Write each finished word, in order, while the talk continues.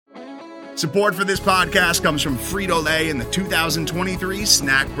Support for this podcast comes from Frito-Lay and the 2023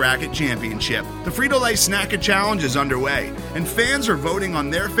 Snack Bracket Championship. The Frito-Lay Snack-It Challenge is underway, and fans are voting on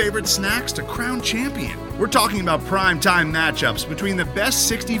their favorite snacks to crown champion. We're talking about prime-time matchups between the best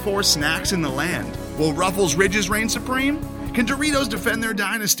 64 snacks in the land. Will Ruffles Ridges reign supreme? Can Doritos defend their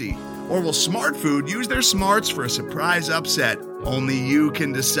dynasty? Or will Smart Food use their smarts for a surprise upset? Only you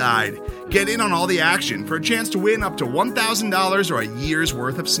can decide. Get in on all the action for a chance to win up to $1,000 or a year's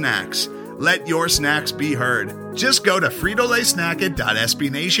worth of snacks. Let your snacks be heard. Just go to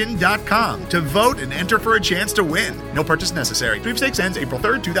fritolaysnacket.sbnation.com to vote and enter for a chance to win. No purchase necessary. Sweepstakes ends April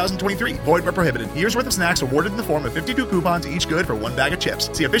 3rd, 2023. Void where prohibited. Year's worth of snacks awarded in the form of 52 coupons, each good for one bag of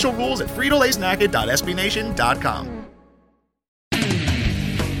chips. See official rules at fritolaysnacket.sbnation.com.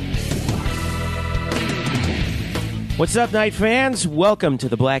 What's up, Knight fans? Welcome to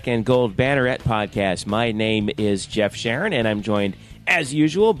the Black and Gold Banneret podcast. My name is Jeff Sharon, and I'm joined, as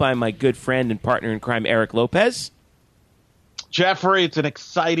usual, by my good friend and partner in crime, Eric Lopez. Jeffrey, it's an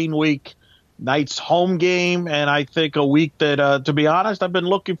exciting week. Knight's home game, and I think a week that, to be honest, I've been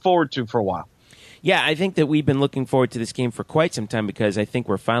looking forward to for a while. Yeah, I think that we've been looking forward to this game for quite some time because I think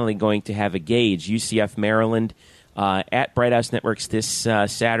we're finally going to have a gauge. UCF Maryland at Bright House Networks this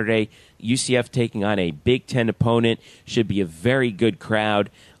Saturday. UCF taking on a Big Ten opponent. Should be a very good crowd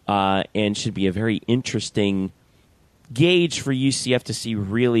and should be a very interesting gauge for UCF to see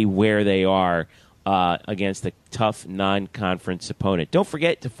really where they are against a tough non-conference opponent. Don't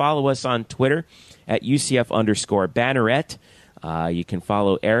forget to follow us on Twitter at UCF_Banneret. You can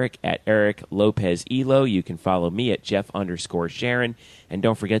follow Eric at Eric Lopez Elo. You can follow me at Jeff_Sharon. And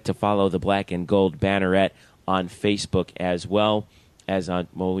don't forget to follow the Black and Gold Banneret on Facebook as well as on,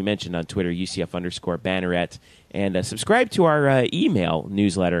 well, we mentioned on Twitter, UCF_Banneret. And subscribe to our email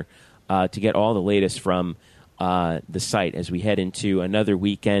newsletter to get all the latest from the site as we head into another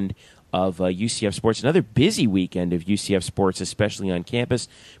weekend of UCF sports, another busy weekend of UCF sports, especially on campus.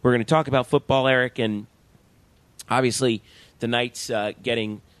 We're going to talk about football, Eric, and obviously the Knights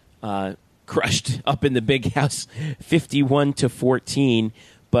getting crushed up in the Big House 51-14,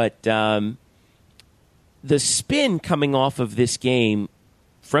 but the spin coming off of this game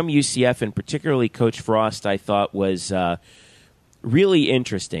from UCF, and particularly Coach Frost, I thought was really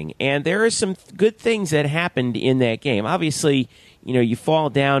interesting. And there are some good things that happened in that game. Obviously, you know, you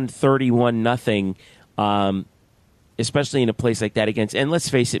fall down 31-0, especially in a place like that against, and let's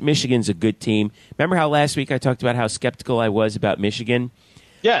face it, Michigan's a good team. Remember how last week I talked about how skeptical I was about Michigan?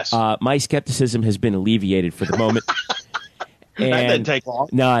 Yes. My skepticism has been alleviated for the moment. And that didn't take long.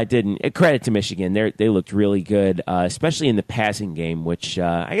 No, it didn't. Credit to Michigan. They looked really good, especially in the passing game, which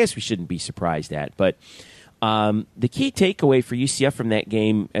I guess we shouldn't be surprised at. But the key takeaway for UCF from that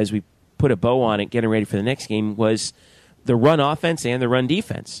game, as we put a bow on it, getting ready for the next game, was the run offense and the run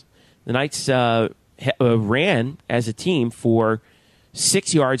defense. The Knights ran as a team for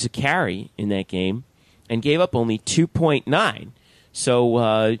 6 yards a carry in that game and gave up only 2.9. So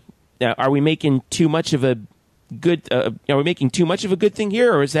are we making too much of a good? Are we making too much of a good thing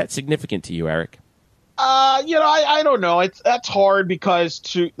here, or is that significant to you, Eric? I don't know. That's hard because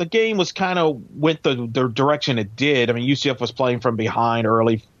the game was kind of went the direction it did. I mean, UCF was playing from behind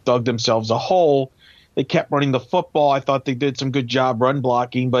early, dug themselves a hole. They kept running the football. I thought they did some good job run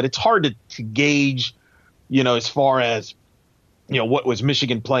blocking, but it's hard to gauge, you know, as far as, you know, what was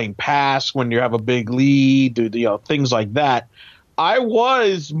Michigan playing pass when you have a big lead, you know, things like that. I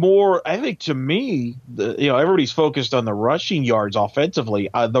think to me, everybody's focused on the rushing yards offensively.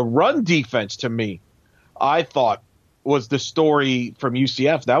 The run defense, to me, I thought was the story from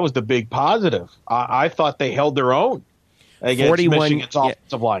UCF. That was the big positive. I thought they held their own against Michigan's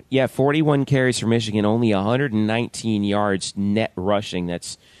offensive line. Yeah, 41 carries for Michigan, only 119 yards net rushing.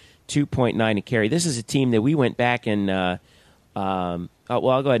 That's 2.9 a carry. This is a team that we went back and I'll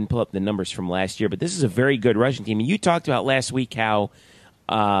go ahead and pull up the numbers from last year, but this is a very good rushing team. And you talked about last week how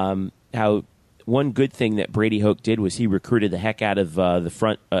one good thing that Brady Hoke did was he recruited the heck out of the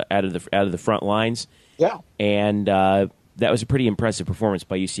front front lines. Yeah, and that was a pretty impressive performance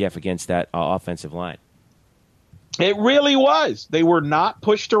by UCF against that offensive line. It really was. They were not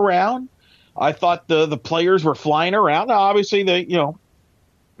pushed around. I thought the players were flying around. Now, obviously, they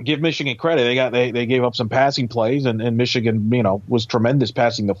give Michigan credit. They gave up some passing plays, and Michigan was tremendous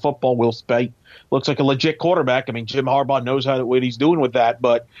passing the football. Will Speight looks like a legit quarterback. I mean, Jim Harbaugh knows what he's doing with that.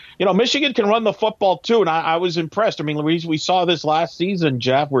 But Michigan can run the football too, and I was impressed. I mean, we saw this last season,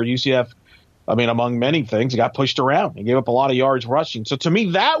 Jeff, where UCF, among many things, got pushed around and gave up a lot of yards rushing. So to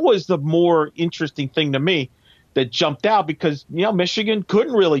me, that was the more interesting thing to me. that jumped out because, Michigan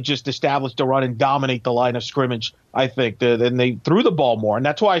couldn't really just establish the run and dominate the line of scrimmage, I think. And they threw the ball more. And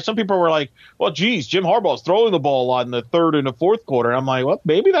that's why some people were like, well, geez, Jim Harbaugh's throwing the ball a lot in the third and the fourth quarter. And I'm like, well,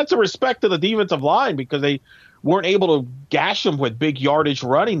 maybe that's a respect to the defensive line because they weren't able to gash them with big yardage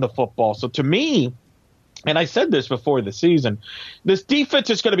running the football. So to me, and I said this before the season, this defense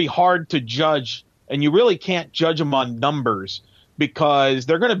is going to be hard to judge, and you really can't judge them on numbers because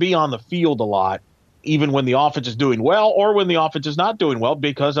they're going to be on the field a lot, even when the offense is doing well or when the offense is not doing well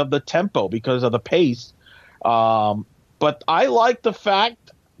because of the tempo, because of the pace. But I like the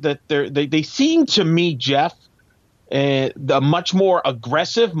fact that they seem to me, Jeff, much more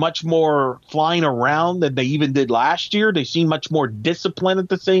aggressive, much more flying around than they even did last year. They seem much more disciplined at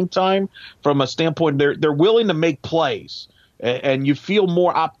the same time from a standpoint. They're willing to make plays. And you feel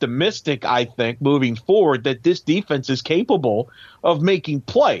more optimistic, I think, moving forward that this defense is capable of making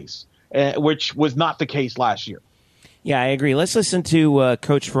plays, which was not the case last year. Yeah, I agree. Let's listen to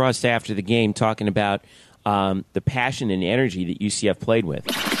Coach Frost after the game talking about the passion and energy that UCF played with.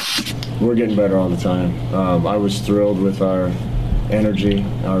 We're getting better all the time. I was thrilled with our energy,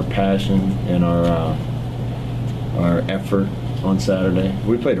 our passion, and our effort on Saturday.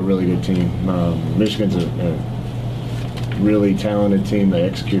 We played a really good team. Michigan's a really talented team. They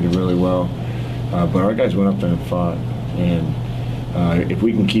executed really well. But our guys went up there and fought. And if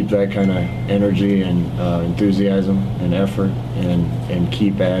we can keep that kind of energy and enthusiasm and effort and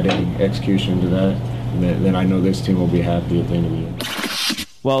keep adding execution to that, then I know this team will be happy at the end of the year.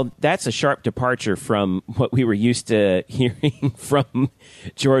 Well, that's a sharp departure from what we were used to hearing from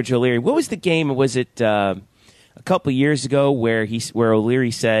George O'Leary. What was the game? Was it a couple of years ago where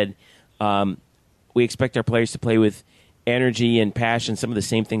O'Leary said, we expect our players to play with energy and passion, some of the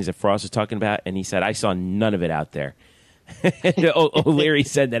same things that Frost was talking about, and he said, I saw none of it out there. O'Leary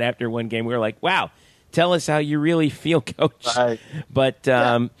said that after one game. We were like, wow, tell us how you really feel, Coach. Right. But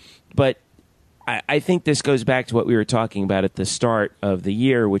I think this goes back to what we were talking about at the start of the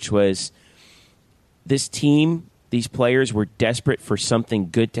year, which was this team, these players were desperate for something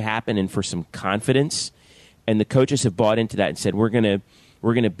good to happen and for some confidence, and the coaches have bought into that and said, we're going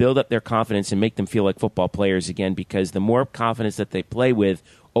to build up their confidence and make them feel like football players again, because the more confidence that they play with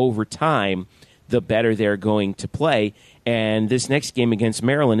over time, the better they're going to play. And this next game against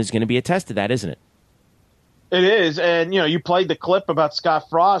Maryland is going to be a test of that, isn't it? It is. And, you played the clip about Scott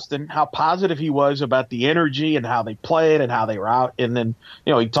Frost and how positive he was about the energy and how they played and how they were out. And then,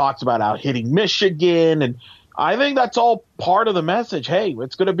 he talks about out hitting Michigan. And I think that's all part of the message. Hey,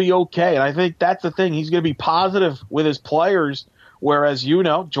 it's going to be okay. And I think that's the thing. He's going to be positive with his players, whereas,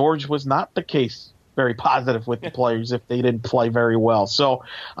 George was not the case. Very positive with the players if they didn't play very well. So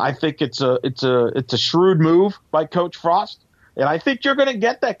I think it's a shrewd move by Coach Frost, and I think you're going to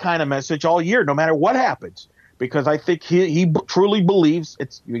get that kind of message all year, no matter what happens, because I think he truly believes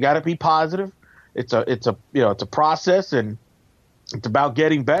you got to be positive. It's a process, and it's about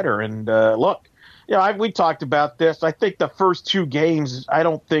getting better. And look, we talked about this. I think the first two games, I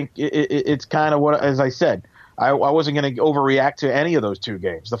don't think it's kind of what, as I said. I wasn't going to overreact to any of those two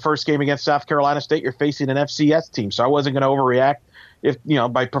games. The first game against South Carolina State, you're facing an FCS team, so I wasn't going to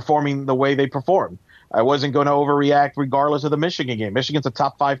overreact by performing the way they performed. I wasn't going to overreact regardless of the Michigan game. Michigan's a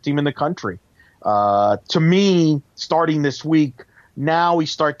top 5 team in the country. To me, starting this week, now we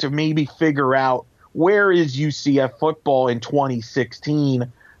start to maybe figure out where is UCF football in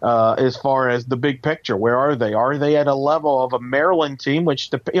 2016 as far as the big picture. Where are they? Are they at a level of a Maryland team, and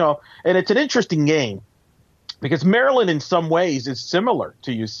it's an interesting game. Because Maryland, in some ways, is similar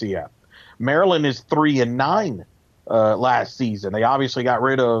to UCF. Maryland is 3-9 last season. They obviously got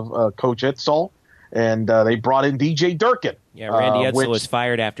rid of Coach Edsall, and they brought in DJ Durkin. Yeah, Randy Edsall was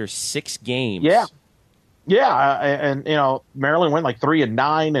fired after 6 games. Yeah, and Maryland went like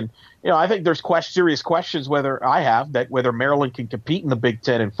 3-9, and I think there's serious questions whether Maryland can compete in the Big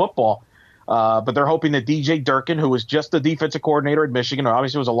Ten in football. But they're hoping that DJ Durkin, who was just the defensive coordinator at Michigan,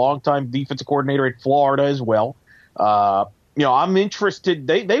 obviously was a longtime defensive coordinator at Florida as well. I'm interested.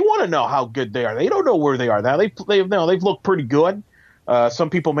 They want to know how good they are. They don't know where they are now. They've looked pretty good. Some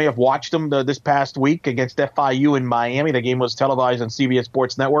people may have watched them this past week against FIU in Miami. The game was televised on CBS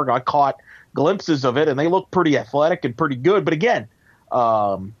Sports Network. I caught glimpses of it, and they look pretty athletic and pretty good. But again,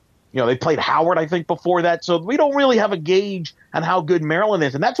 they played Howard, I think, before that. So we don't really have a gauge on how good Maryland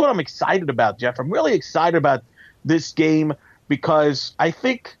is. And that's what I'm excited about, Jeff. I'm really excited about this game because I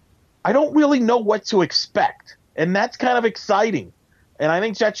think I don't really know what to expect. And that's kind of exciting. And I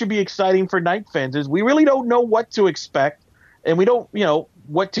think that should be exciting for Knight fans is we really don't know what to expect. And we don't,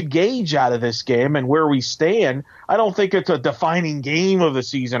 what to gauge out of this game and where we stand. I don't think it's a defining game of the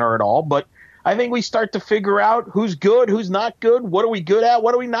season or at all. But I think we start to figure out who's good, who's not good, what are we good at,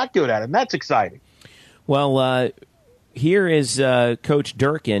 what are we not good at, and that's exciting. Well, here is Coach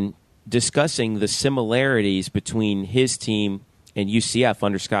Durkin discussing the similarities between his team and UCF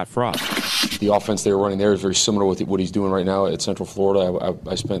under Scott Frost. The offense they were running there is very similar with what he's doing right now at Central Florida.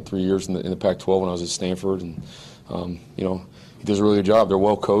 I spent 3 years in the Pac-12 when I was at Stanford, and he does a really good job. They're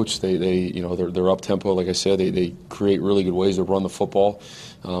well coached. They're up tempo. Like I said, they create really good ways to run the football.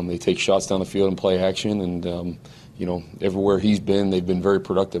 They take shots down the field and play action, and everywhere he's been, they've been very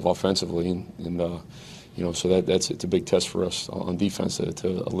productive offensively, so it's a big test for us on defense to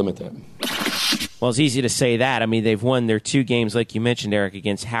limit that. Well, it's easy to say that. I mean, they've won their 2 games, like you mentioned, Eric,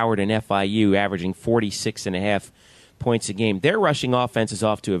 against Howard and FIU, averaging 46.5 points a game. Their rushing offense is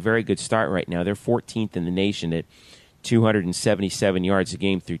off to a very good start right now. They're 14th in the nation at 277 yards a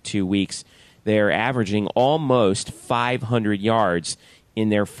game through 2 weeks. They're averaging almost 500 yards in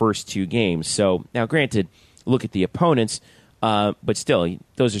their first 2 games. So, now granted, look at the opponents, but still,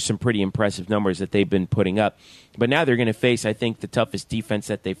 those are some pretty impressive numbers that they've been putting up. But now they're going to face, I think, the toughest defense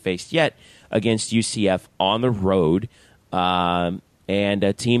that they've faced yet against UCF on the road, and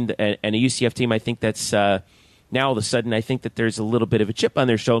a UCF team. I think that's now all of a sudden. I think that there's a little bit of a chip on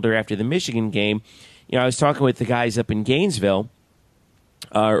their shoulder after the Michigan game. I was talking with the guys up in Gainesville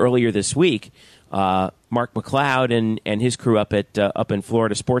earlier this week, Mark McLeod and his crew up in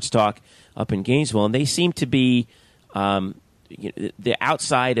Florida Sports Talk up in Gainesville, and they seem to be the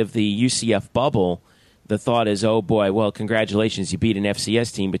outside of the UCF bubble. The thought is, oh boy, well, congratulations, you beat an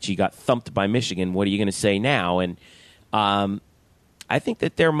FCS team, but you got thumped by Michigan. What are you going to say now? And I think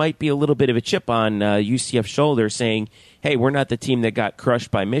that there might be a little bit of a chip on UCF's shoulder saying, hey, we're not the team that got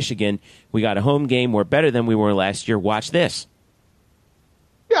crushed by Michigan. We got a home game. We're better than we were last year. Watch this.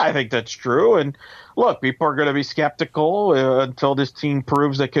 Yeah, I think that's true. And look, people are going to be skeptical until this team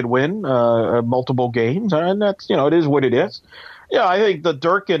proves they could win multiple games. And that's, it is what it is. Yeah, I think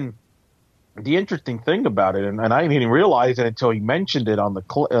the interesting thing about it, and I didn't even realize it until he mentioned it on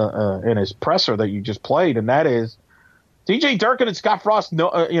in his presser that you just played, and that is DJ Durkin and Scott Frost.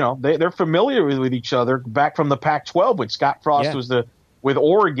 They're familiar with each other back from the Pac-12 when Scott Frost was with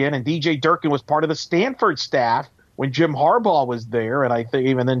Oregon, and DJ Durkin was part of the Stanford staff when Jim Harbaugh was there, and I think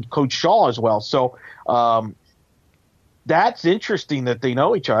even then Coach Shaw as well. So that's interesting that they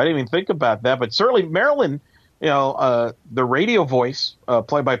know each other. I didn't even think about that, but certainly Maryland. The radio voice,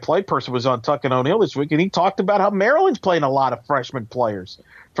 play-by-play person was on Tuck and O'Neill this week, and he talked about how Maryland's playing a lot of freshman players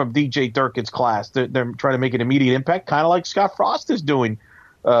from DJ Durkin's class. They're trying to make an immediate impact, kind of like Scott Frost is doing,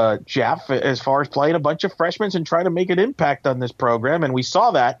 Jeff, as far as playing a bunch of freshmen and trying to make an impact on this program. And we saw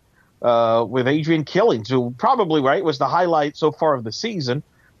that with Adrian Killings, who probably, was the highlight so far of the season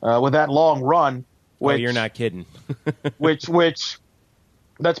with that long run. Which, you're not kidding. which, let's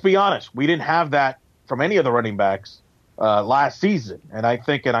be honest, we didn't have that from any of the running backs last season. And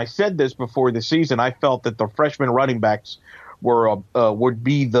I said this before the season, I felt that the freshman running backs would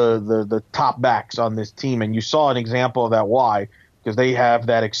be the top backs on this team. And you saw an example of that. Why? Because they have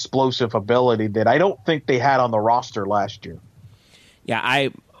that explosive ability that I don't think they had on the roster last year. Yeah,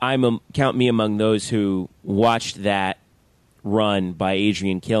 count me among those who watched that run by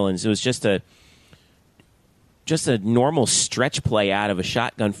Adrian Killings. It was just a normal stretch play out of a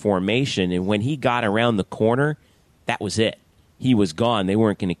shotgun formation, and when he got around the corner, that was it. He was gone. They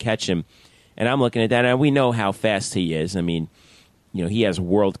weren't going to catch him. And I'm looking at that, and we know how fast he is. I mean, he has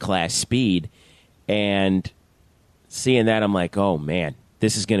world-class speed, and seeing that, I'm like, oh, man,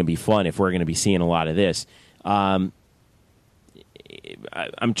 this is going to be fun if we're going to be seeing a lot of this. I'm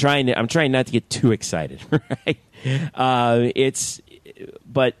trying not to get too excited, right?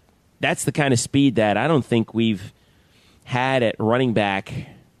 But that's the kind of speed that I don't think we've had at running back,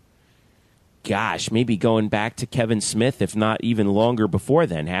 maybe going back to Kevin Smith, if not even longer before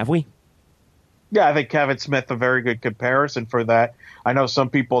then, have we? Yeah, I think Kevin Smith, a very good comparison for that. I know some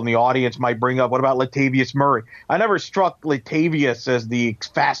people in the audience might bring up, what about Latavius Murray? I never struck Latavius as the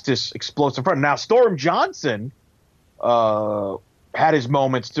fastest explosive runner. Now, Storm Johnson had his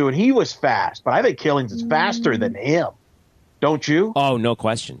moments too, and he was fast, but I think Killings is faster than him. Don't you? Oh, no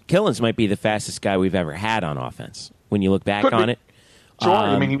question. Killings might be the fastest guy we've ever had on offense when you look back on it.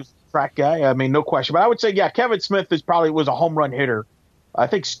 Sure. He was a track guy. No question. But I would say, Kevin Smith was a home run hitter. I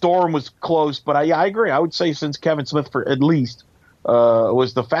think Storm was close, but I agree. I would say since Kevin Smith, for at least,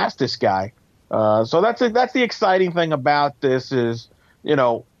 was the fastest guy. So that's the exciting thing about this is,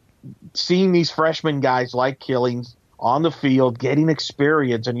 seeing these freshman guys like Killings on the field, getting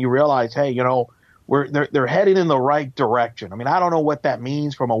experience, and you realize, hey, they're heading in the right direction. I mean, I don't know what that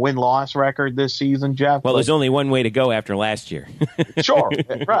means from a win-loss record this season, Jeff. Well, there's only one way to go after last year. Sure,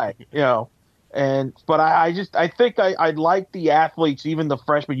 right. But I think I like the athletes, even the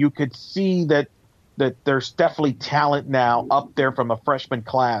freshmen. You could see that there's definitely talent now up there from a freshman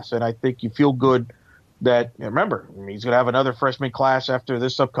class, and I think you feel good that, remember, he's going to have another freshman class after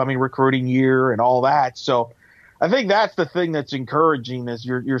this upcoming recruiting year and all that. So I think that's the thing that's encouraging, is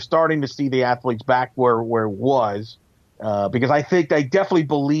you're starting to see the athletes back where it was, because I think they definitely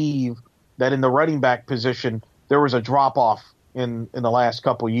believe that in the running back position there was a drop off in the last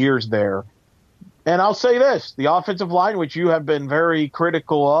couple of years there. And I'll say this, the offensive line, which you have been very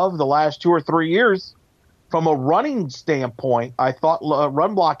critical of the last 2 or 3 years, from a running standpoint, I thought,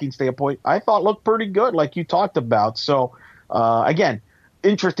 run blocking standpoint, I thought looked pretty good, like you talked about. So, again,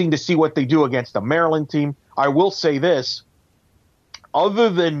 interesting to see what they do against the Maryland team. I will say this, other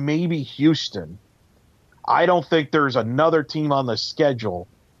than maybe Houston, I don't think there's another team on the schedule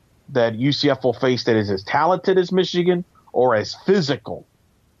that UCF will face that is as talented as Michigan or as physical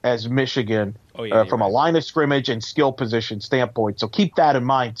as Michigan from a line of scrimmage and skill position standpoint. So keep that in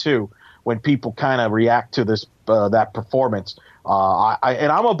mind, too, when people kind of react to this that performance.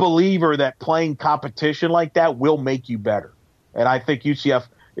 And I'm a believer that playing competition like that will make you better. And I think UCF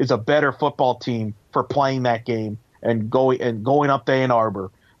is a better football team for playing that game and going up to Ann Arbor.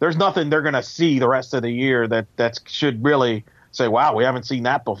 There's nothing they're going to see the rest of the year that should really say, wow, we haven't seen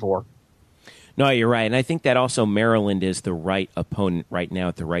that before. No, you're right. And I think that also Maryland is the right opponent right now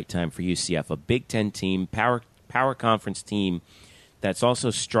at the right time for UCF. A Big Ten team, power conference team that's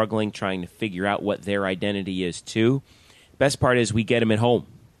also struggling, trying to figure out what their identity is too. Best part is we get them at home.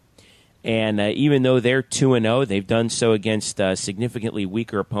 And even though they're 2-0, they've done so against significantly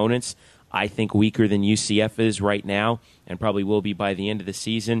weaker opponents. I think weaker than UCF is right now and probably will be by the end of the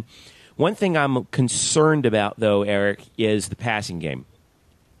season. One thing I'm concerned about, though, Eric, is the passing game.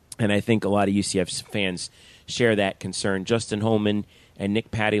 And I think a lot of UCF fans share that concern. Justin Holman and Nick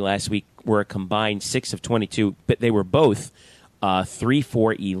Patty last week were a combined 6 of 22, but they were both 3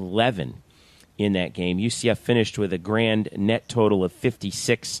 for 11 in that game. UCF finished with a grand net total of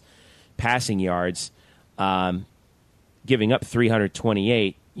 56 passing yards, giving up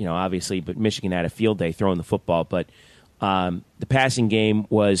 328, obviously, but Michigan had a field day throwing the football. But the passing game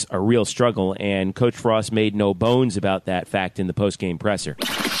was a real struggle, and Coach Frost made no bones about that fact in the post-game presser.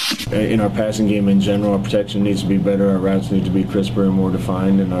 In our passing game in general, our protection needs to be better, our routes need to be crisper and more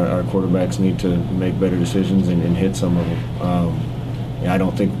defined, and our quarterbacks need to make better decisions and hit some of them. I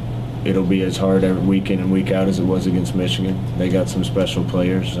don't think it'll be as hard every week in and week out as it was against Michigan. They got some special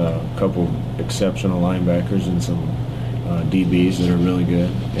players, a couple exceptional linebackers and some DBs that are really good.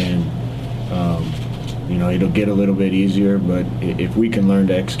 And, it'll get a little bit easier, but if we can learn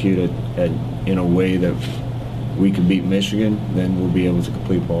to execute it in a way that we can beat Michigan, then we'll be able to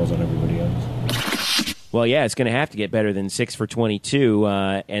complete balls on everybody else. Well, yeah, it's going to have to get better than 6 for 22,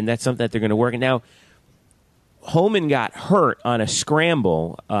 and that's something that they're going to work on. Now, Holman got hurt on a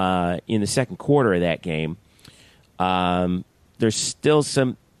scramble in the second quarter of that game. There's still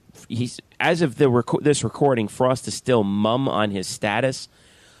some. As of this recording, Frost is still mum on his status.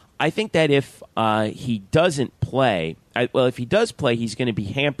 I think that if he doesn't play, if he does play, he's going to be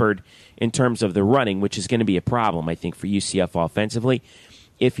hampered in terms of the running, which is going to be a problem, I think, for UCF offensively.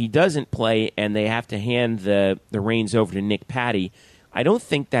 If he doesn't play and they have to hand the reins over to Nick Patty, I don't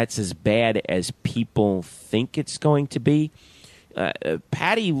think that's as bad as people think it's going to be.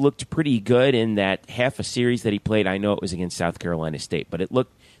 Patty looked pretty good in that half a series that he played. I know it was against South Carolina State, but it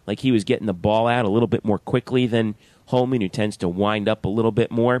looked like he was getting the ball out a little bit more quickly than Holman, who tends to wind up a little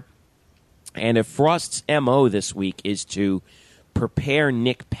bit more. And if Frost's MO this week is to prepare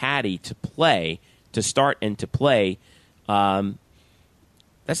Nick Patty to start and to play,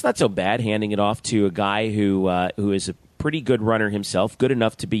 that's not so bad, handing it off to a guy who is a pretty good runner himself, good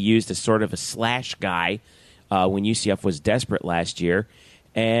enough to be used as sort of a slash guy when UCF was desperate last year,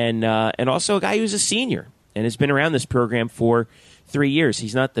 and also a guy who's a senior and has been around this program for 3 years.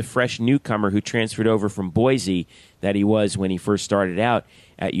 He's not the fresh newcomer who transferred over from Boise that he was when he first started out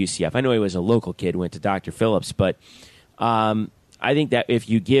at UCF. I know he was a local kid, went to Dr. Phillips, but I think that if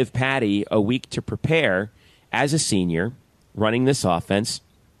you give Patty a week to prepare as a senior running this offense,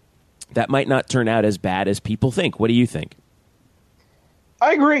 that might not turn out as bad as people think. What do you think?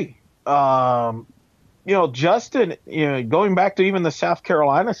 I agree. Justin, going back to even the South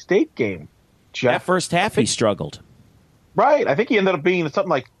Carolina State game, that first half he struggled. Right. I think he ended up being something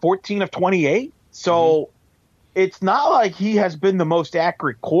like 14 of 28. So it's not like he has been the most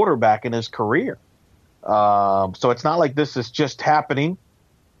accurate quarterback in his career. So it's not like this is just happening.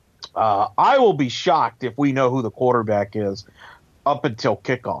 I will be shocked if we know who the quarterback is up until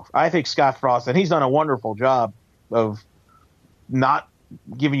kickoff. I think Scott Frost, and he's done a wonderful job of not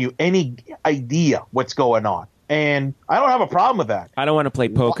giving you any idea what's going on. And I don't have a problem with that. I don't want to play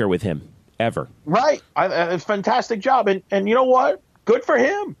poker with him, ever. Right. A fantastic job. And you know what? Good for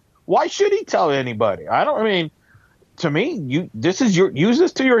him. Why should he tell anybody? To me, use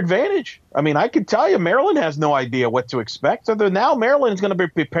this to your advantage. I mean, I could tell you Maryland has no idea what to expect. So now Maryland is going to be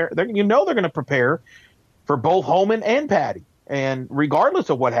prepared. They're going to prepare for both Holman and Patty, and regardless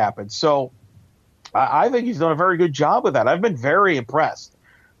of what happens. So I think he's done a very good job with that. I've been very impressed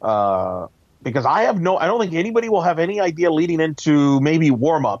because I don't think anybody will have any idea leading into maybe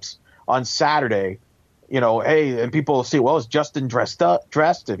warm-ups on Saturday. Hey, and people will see, well, is Justin dressed?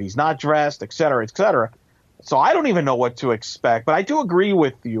 If he's not dressed, et cetera, et cetera. So I don't even know what to expect, but I do agree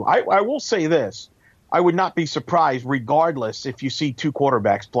with you. I will say this. I would not be surprised regardless if you see two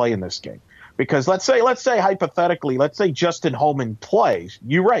quarterbacks play in this game. Because let's say hypothetically, Justin Holman plays.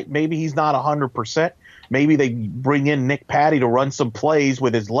 You're right. Maybe he's not 100%. Maybe they bring in Nick Patty to run some plays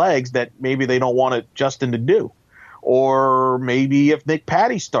with his legs that maybe they don't want Justin to do. Or maybe if Nick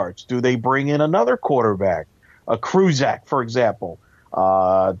Patty starts, do they bring in another quarterback, a Kruzak, for example?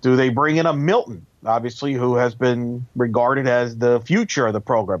 Do they bring in a Milton? Obviously, who has been regarded as the future of the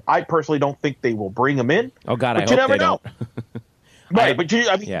program. I personally don't think they will bring him in. Oh God, but I hope they don't. Right, but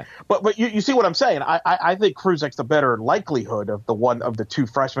you see what I'm saying. I think Kruzak's the better likelihood of the two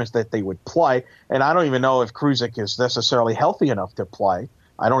freshmen that they would play, and I don't even know if Kruzak is necessarily healthy enough to play.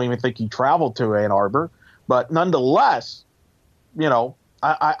 I don't even think he traveled to Ann Arbor, but nonetheless,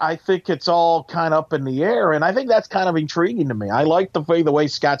 I think it's all kind of up in the air, and I think that's kind of intriguing to me. I like the way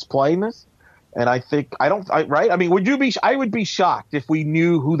Scott's playing this. And I think right? I mean, I would be shocked if we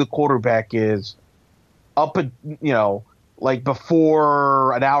knew who the quarterback is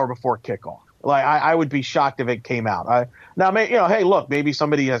before an hour before kickoff. Like I would be shocked if it came out. Hey, look, maybe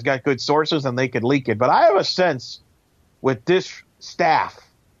somebody has got good sources and they could leak it, but I have a sense with this staff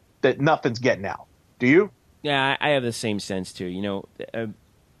that nothing's getting out. Do you? Yeah, I have the same sense too.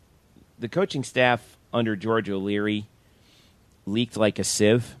 The coaching staff under George O'Leary leaked like a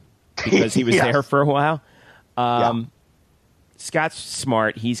sieve. Because he was Yes. there for a while. Scott's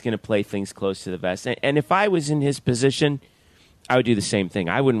smart. He's going to play things close to the vest. And if I was in his position, I would do the same thing.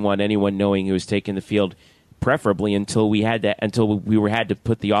 I wouldn't want anyone knowing who was taking the field, preferably until we had to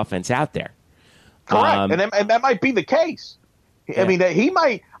put the offense out there. Correct, and that might be the case. Yeah. I mean, that he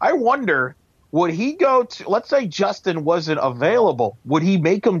might. I wonder, would he go to? Let's say Justin wasn't available. Would he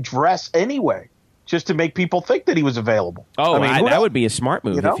make him dress anyway? Just to make people think that he was available. Oh, that would be a smart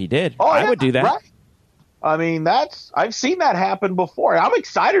move if he did. I would do that. Right. I mean, I've seen that happen before. I'm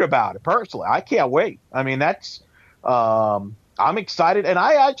excited about it personally. I can't wait. I mean, I'm excited, and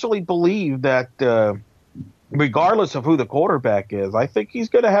I actually believe that regardless of who the quarterback is, I think he's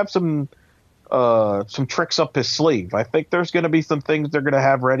going to have some tricks up his sleeve. I think there's going to be some things they're going to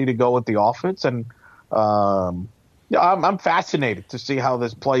have ready to go with the offense, and I'm fascinated to see how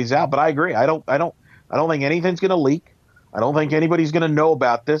this plays out. But I agree. I don't think anything's going to leak. I don't think anybody's going to know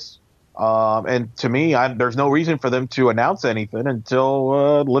about this. And to me, there's no reason for them to announce anything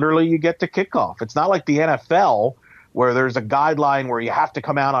until literally you get to kickoff. It's not like the NFL where there's a guideline where you have to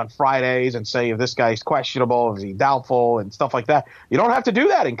come out on Fridays and say if this guy's questionable, is he doubtful, and stuff like that. You don't have to do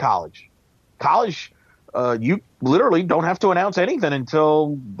that in college. College, you literally don't have to announce anything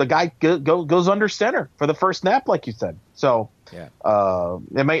until the guy goes under center for the first snap, like you said. So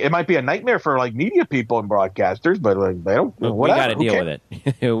it might be a nightmare for like media people and broadcasters, but they don't. We got to deal with it.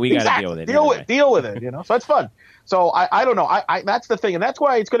 We got to deal with it. Deal with it. So it's fun. So I don't know. I that's the thing, and that's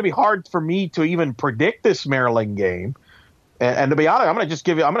why it's going to be hard for me to even predict this Maryland game. And to be honest, I'm going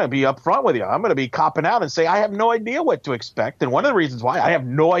to be upfront with you. I'm going to be copping out and say I have no idea what to expect. And one of the reasons why I have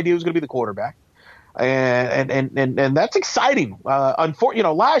no idea who's going to be the quarterback. And that's exciting.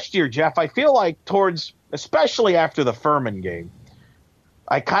 Last year, Jeff, I feel like especially after the Furman game,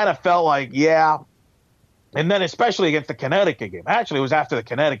 I kind of felt like, and then especially against the Connecticut game. Actually, it was after the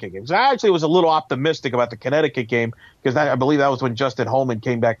Connecticut game. So I actually was a little optimistic about the Connecticut game because I believe that was when Justin Holman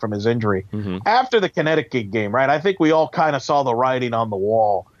came back from his injury. Mm-hmm. After the Connecticut game, right, I think we all kind of saw the writing on the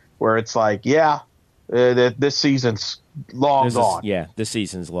wall where it's like, this season's gone. This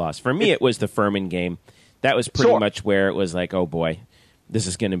season's lost. For me, it was the Furman game. That was pretty much where it was like, oh, boy, this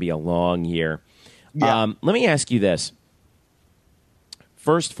is going to be a long year. Yeah. Let me ask you this.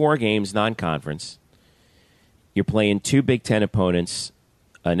 First 4 games, non-conference. You're playing 2 Big Ten opponents,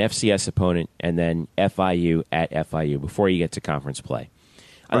 an FCS opponent, and then FIU at FIU before you get to conference play.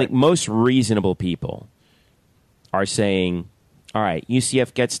 I think most reasonable people are saying, all right,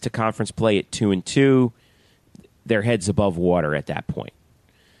 UCF gets to conference play at 2-2. Their head's above water at that point.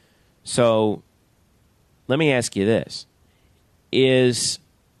 So let me ask you this. is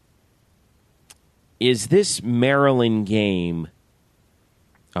this Maryland game?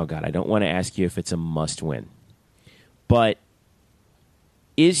 Oh God, I don't want to ask you if it's a must-win, but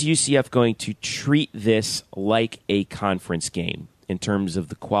is UCF going to treat this like a conference game in terms of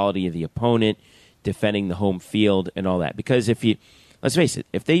the quality of the opponent, defending the home field, and all that? Because let's face it,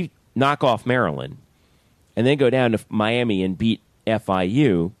 if they knock off Maryland and then go down to Miami and beat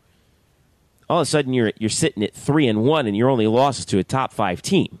FIU, all of a sudden you're sitting at 3-1, and your only loss is to a top 5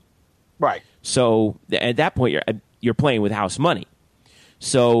 team. Right. So at that point, you're playing with house money.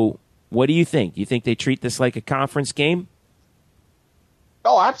 So what do you think? Do you think they treat this like a conference game?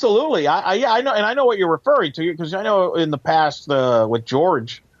 Oh, absolutely. I know, and I know what you're referring to, because I know in the past with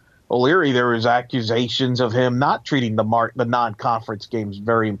George O'Leary, there was accusations of him not treating the non-conference games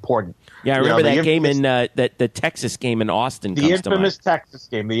very important. Yeah, I remember that game in the Texas game in Austin. The infamous Texas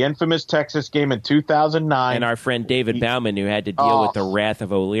game in 2009, and our friend David Bauman, who had to deal with the wrath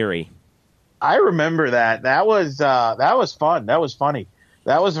of O'Leary. I remember that. That was fun. That was funny.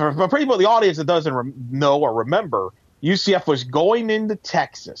 That was for people in the audience that doesn't know or remember. UCF was going into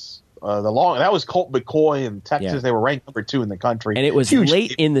Texas. That was Colt McCoy in Texas. Yeah. They were ranked number 2 in the country, and it was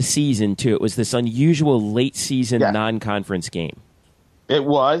late in the season too. It was this unusual late season non-conference game. It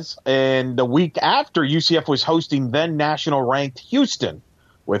was, and the week after, UCF was hosting then national ranked Houston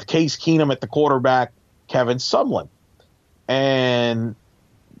with Case Keenum at the quarterback, Kevin Sumlin, and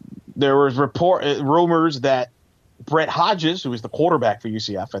there was rumors that Brett Hodges, who was the quarterback for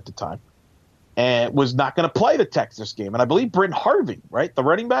UCF at the time, and was not going to play the Texas game. And I believe Brent Harvey, right, the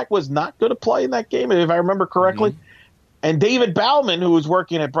running back, was not going to play in that game, if I remember correctly. Mm-hmm. And David Bauman, who was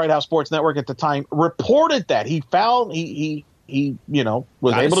working at Bright House Sports Network at the time, reported that he found he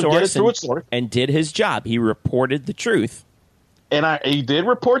was able to get it through a source and did his job. He reported the truth, and he did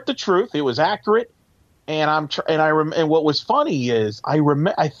report the truth. It was accurate. And and what was funny is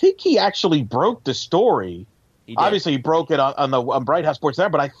I think he actually broke the story. Obviously, he broke it on Bright House Sports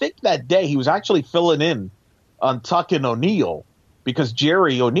Network, but I think that day he was actually filling in on Tuck and O'Neill, because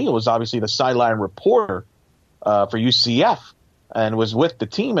Jerry O'Neill was obviously the sideline reporter for UCF and was with the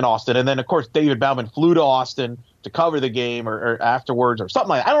team in Austin. And then, of course, David Bauman flew to Austin to cover the game or afterwards or something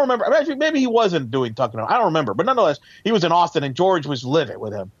like that. I don't remember. Actually, maybe he wasn't doing Tuck and O'Neill. I don't remember. But nonetheless, he was in Austin, and George was livid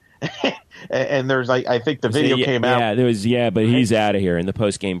with him. And there's, I think the video came out. Yeah, there was. Yeah, but he's out of here in the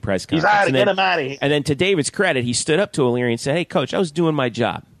post-game press conference. He's out of, get him out of here. And then, to David's credit, he stood up to O'Leary and said, "Hey, Coach, I was doing my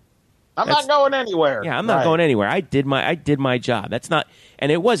job. I'm not going anywhere. Yeah, I'm not going anywhere. I did my job. That's not."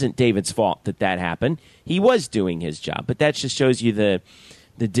 And it wasn't David's fault that happened. He was doing his job, but that just shows you the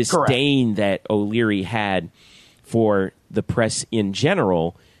disdain that O'Leary had for the press in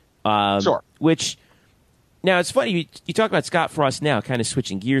general. Sure. Which. Now, it's funny, you talk about Scott Frost now, kind of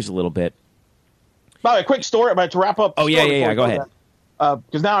switching gears a little bit. By the way, quick story, but to wrap up. Oh, yeah, go ahead.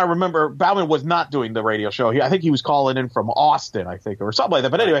 Because now I remember Bauman was not doing the radio show. I think he was calling in from Austin, or something like that.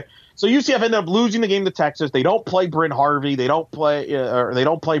 But anyway, so UCF ended up losing the game to Texas. They don't play Brent Harvey. They don't play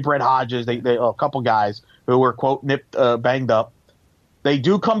Brett Hodges. They a couple guys who were, quote, banged up. They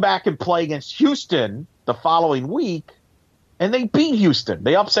do come back and play against Houston the following week. And they beat Houston.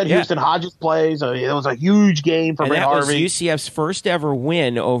 They upset Houston. Hodges plays. It was a huge game for Brent Harvey. That was UCF's first ever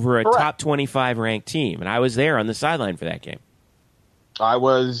win over a top 25 ranked team. And I was there on the sideline for that game. I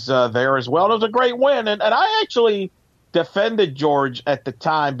was there as well. It was a great win. And I actually defended George at the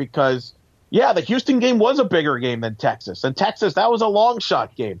time because, the Houston game was a bigger game than Texas. And Texas, that was a long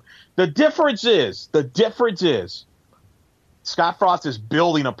shot game. The difference is Scott Frost is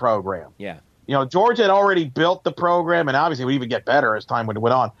building a program. Yeah. George had already built the program, and obviously it would even get better as time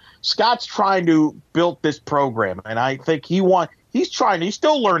went on. Scott's trying to build this program, and I think he's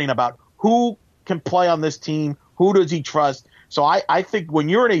still learning about who can play on this team, who does he trust. So I think when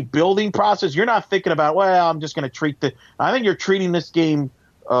you're in a building process, you're not thinking about, I'm just going to treat I think you're treating this game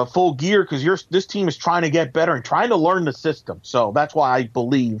full gear because this team is trying to get better and trying to learn the system. So that's why I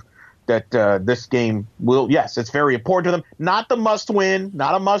believe that this game it's very important to them. Not a must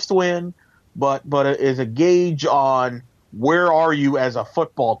win. But it is a gauge on where are you as a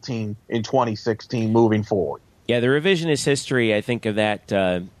football team in 2016 moving forward. Yeah, the revisionist history, I think, of that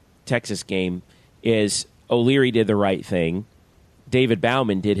Texas game is O'Leary did the right thing. David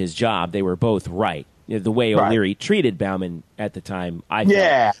Bauman did his job. They were both right. The way O'Leary treated Bauman at the time, I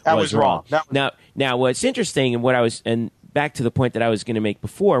thought was wrong. Now, what's interesting and back to the point that I was going to make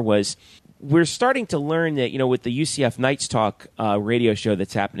before was we're starting to learn that, with the UCF Knights Talk radio show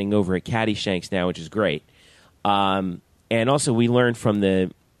that's happening over at Caddyshanks now, which is great. And also we learned from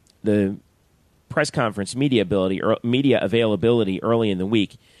the press conference media availability early in the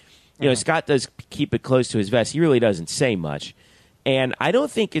week. Scott does keep it close to his vest. He really doesn't say much. And I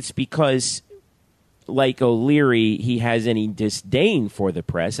don't think it's because, like O'Leary, he has any disdain for the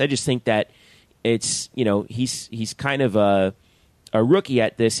press. I just think that it's, he's kind of a rookie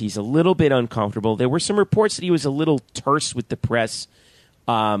at this. He's a little bit uncomfortable. There were some reports that he was a little terse with the press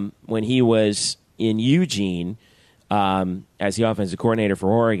when he was in Eugene as the offensive coordinator for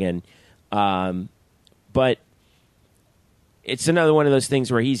Oregon. But it's another one of those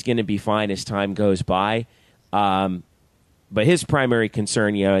things where he's going to be fine as time goes by. But his primary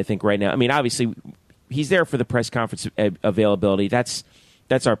concern, I think right now, I mean, obviously he's there for the press conference availability. That's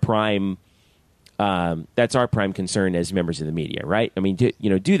our prime. That's our prime concern as members of the media, right? I mean, do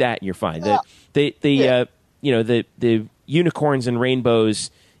that and you're fine. The unicorns and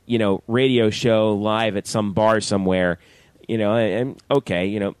rainbows, radio show live at some bar somewhere, and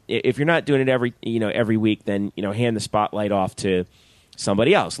okay, if you're not doing it every week, then hand the spotlight off to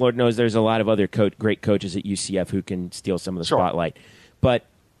somebody else. Lord knows there's a lot of other great coaches at UCF who can steal some of the spotlight, but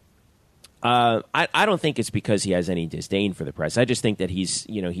I don't think it's because he has any disdain for the press. I just think that he's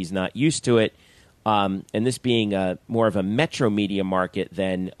not used to it. And this being more of a metro media market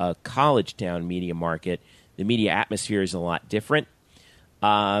than a college town media market, the media atmosphere is a lot different.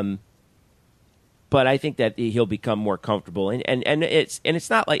 But I think that he'll become more comfortable, and it's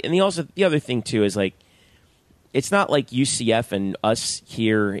not like, and the other thing too is like, it's not like UCF and us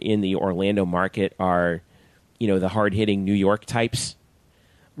here in the Orlando market are, the hard hitting New York types.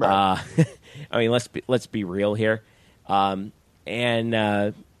 Right. I mean, let's be real here, and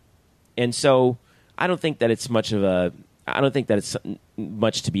so. I don't think that it's much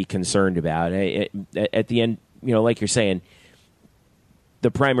to be concerned about. At the end, like you're saying, the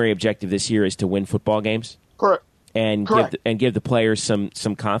primary objective this year is to win football games. Correct. And give the players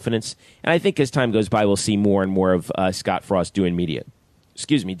some confidence. And I think as time goes by, we'll see more and more of Scott Frost doing media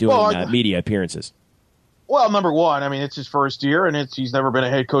appearances. Well, number one, I mean, it's his first year, and he's never been a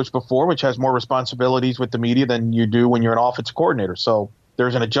head coach before, which has more responsibilities with the media than you do when you're an offensive coordinator. So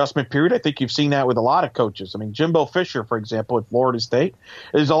there's an adjustment period. I think you've seen that with a lot of coaches. I mean, Jimbo Fisher, for example, at Florida State,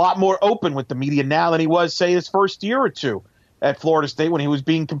 is a lot more open with the media now than he was, say, his first year or two at Florida State when he was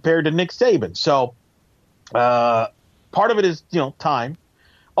being compared to Nick Saban. So part of it is, time.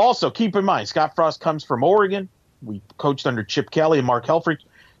 Also, keep in mind, Scott Frost comes from Oregon. We coached under Chip Kelly and Mark Helfrich.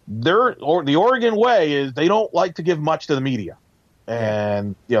 The Oregon way is they don't like to give much to the media.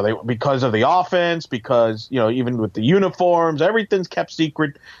 And, because of the offense, because, even with the uniforms, everything's kept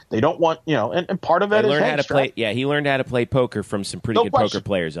secret. They don't want, and part of it is he learned how to play poker from some pretty good poker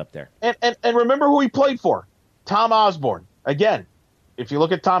players up there. And remember who he played for? Tom Osborne. Again, if you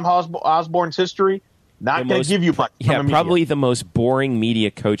look at Tom Osborne's history, not going to give you much. Yeah, probably the most boring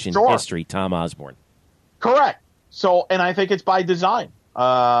media coach in history, Tom Osborne. Correct. So, and I think it's by design.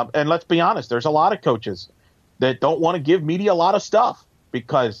 And let's be honest, there's a lot of coaches that don't want to give media a lot of stuff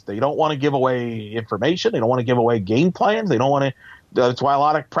because they don't want to give away information. They don't want to give away game plans. They don't want to. That's why a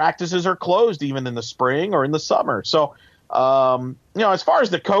lot of practices are closed even in the spring or in the summer. So, as far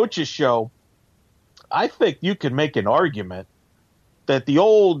as the coaches show, I think you can make an argument that the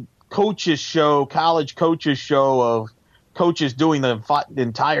old coaches show, college coaches show of coaches doing the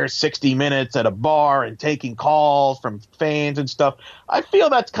entire 60 minutes at a bar and taking calls from fans and stuff, I feel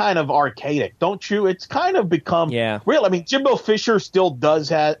that's kind of archaic, don't you? It's kind of become real. I mean, Jimbo Fisher still does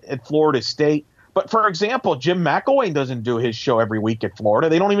that at Florida State. But, for example, Jim McElwain doesn't do his show every week at Florida.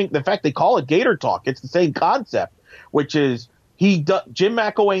 They don't even – in fact, they call it Gator Talk. It's the same concept, which is Jim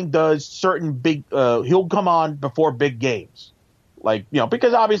McElwain does certain big he'll come on before big games. Like,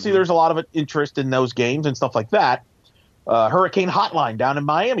 because obviously there's a lot of interest in those games and stuff like that. Hurricane Hotline down in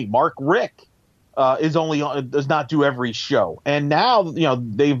Miami. Mark Rick does not do every show, and now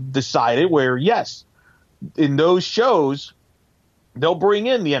they've decided where yes, in those shows they'll bring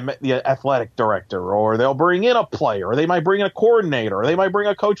in the athletic director, or they'll bring in a player, or they might bring in a coordinator, or they might bring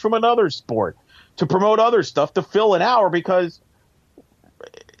a coach from another sport to promote other stuff to fill an hour. Because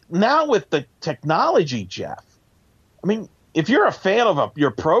now with the technology, Jeff, I mean, if you're a fan of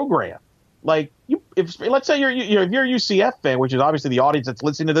your program. Like, let's say if you're a UCF fan, which is obviously the audience that's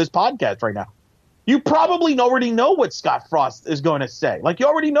listening to this podcast right now, you probably already know what Scott Frost is going to say. Like, you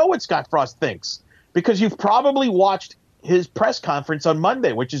already know what Scott Frost thinks because you've probably watched his press conference on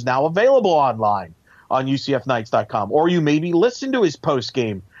Monday, which is now available online on UCFKnights.com, or you maybe listen to his post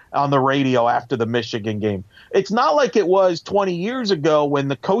game on the radio after the Michigan game. It's not like it was 20 years ago when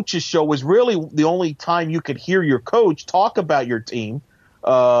the coaches show was really the only time you could hear your coach talk about your team.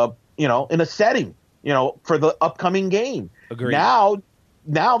 In a setting, for the upcoming game. Agreed.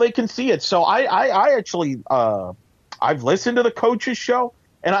 Now they can see it. So I actually, I've listened to the coaches show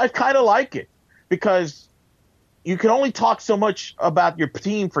and I kind of like it because you can only talk so much about your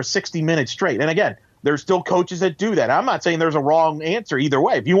team for 60 minutes straight. And again, there's still coaches that do that. I'm not saying there's a wrong answer either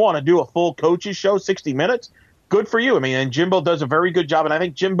way. If you want to do a full coaches show, 60 minutes, good for you. I mean, and Jimbo does a very good job. And I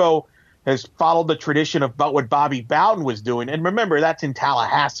think Jimbo has followed the tradition of what Bobby Bowden was doing. And remember, that's in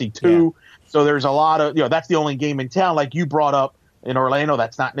Tallahassee too. Yeah. So there's a lot of, that's the only game in town. Like you brought up in Orlando,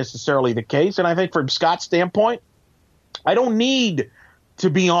 that's not necessarily the case. And I think from Scott's standpoint, I don't need to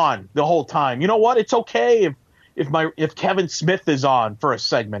be on the whole time. You know what? It's okay if Kevin Smith is on for a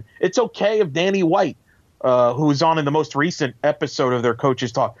segment. It's okay if Danny White, who was on in the most recent episode of their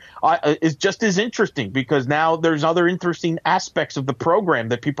Coaches Talk, is just as interesting, because now there's other interesting aspects of the program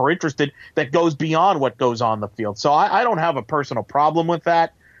that people are interested that goes beyond what goes on the field. So I don't have a personal problem with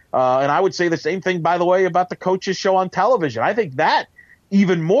that. And I would say the same thing, by the way, about the Coaches Show on television. I think that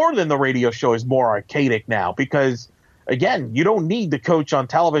even more than the radio show is more archaic now, because again, you don't need the coach on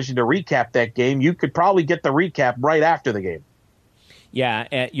television to recap that game. You could probably get the recap right after the game.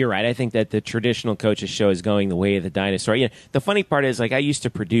 Yeah, you're right. I think that the traditional coaches show is going the way of the dinosaur. The funny part is, like, I used to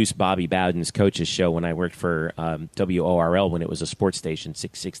produce Bobby Bowden's coaches show when I worked for WORL when it was a sports station,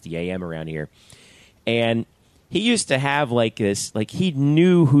 660 AM around here. And he used to have like this, like he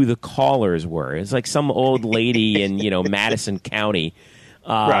knew who the callers were. It's like some old lady in, Madison County.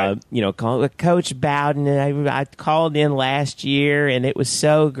 Right. Coach Bowden, I called in last year, and it was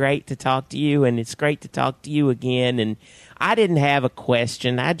so great to talk to you, and it's great to talk to you again. And I didn't have a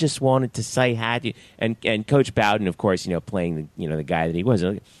question. I just wanted to say hi to you. And Coach Bowden, of course, playing the guy that he was.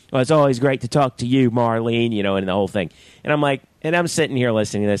 Well, it's always great to talk to you, Marlene, and the whole thing. And I'm like, and I'm sitting here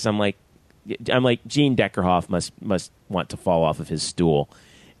listening to this. I'm like, Gene Deckerhoff must want to fall off of his stool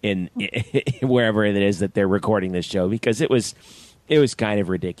in wherever it is that they're recording this show, because it was kind of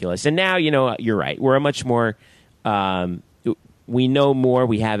ridiculous. And now, you're right. We're a much more, we know more,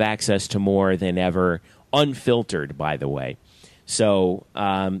 we have access to more than ever, unfiltered, by the way. So,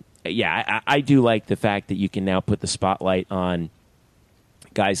 I do like the fact that you can now put the spotlight on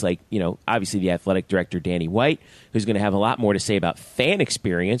guys like, obviously the athletic director, Danny White, who's going to have a lot more to say about fan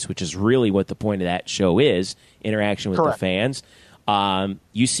experience, which is really what the point of that show is, interaction with Correct. the fans.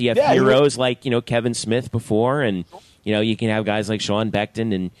 UCF heroes like, Kevin Smith before, and, you can have guys like Sean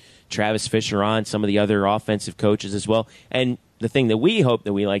Beckton and Travis Fisher on, some of the other offensive coaches as well. And the thing that we hope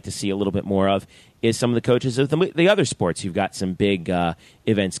that we like to see a little bit more of is some of the coaches of the other sports who've got some big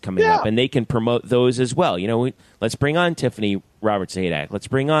events coming up, and they can promote those as well. Let's bring on Tiffany Roberts-Hadak. Let's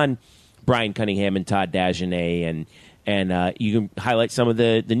bring on Brian Cunningham and Todd Dagenet, and you can highlight some of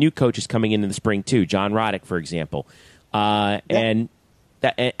the new coaches coming into the spring too. John Roddick, for example, and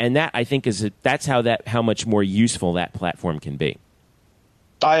that I think that's how much more useful that platform can be.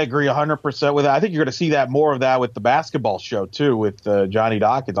 I agree 100% with that. I think you're going to see that more of that with the basketball show too, with Johnny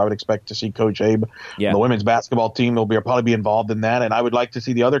Dawkins. I would expect to see Coach Abe, the women's basketball team, will probably be involved in that, and I would like to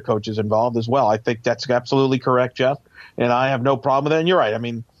see the other coaches involved as well. I think that's absolutely correct, Jeff, and I have no problem with that. And you're right. I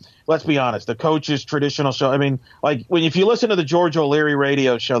mean, let's be honest. The coaches' traditional show. I mean, like if you listen to the George O'Leary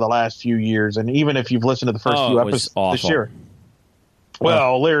radio show the last few years, and even if you've listened to the first few episodes this year.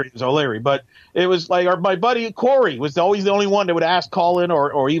 Well, O'Leary is O'Leary, but it was like my buddy Corey was always the only one that would call in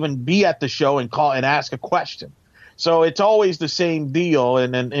or even be at the show and call and ask a question. So it's always the same deal.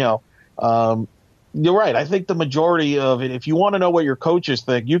 And then, you're right. I think the majority of it, if you want to know what your coaches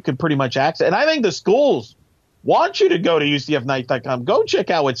think, you can pretty much access. And I think the schools want you to go to UCFnight.com. Go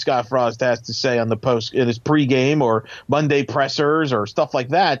check out what Scott Frost has to say on the post in his pregame or Monday pressers or stuff like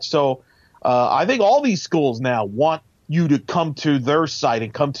that. So I think all these schools now want you to come to their site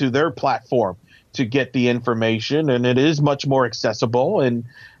and come to their platform to get the information, and it is much more accessible, and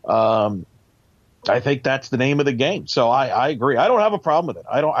I think that's the name of the game. So I agree. I don't have a problem with it.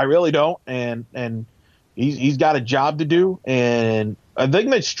 I really don't, and he's got a job to do. And a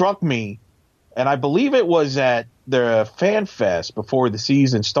thing that struck me, and I believe it was at the Fan Fest before the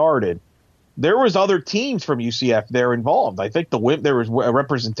season started, there was other teams from UCF there involved. I think there was a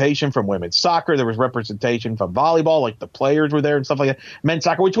representation from women's soccer. There was representation from volleyball, like the players were there and stuff like that. Men's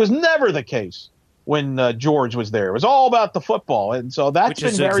soccer, which was never the case when George was there. It was all about the football, and so that's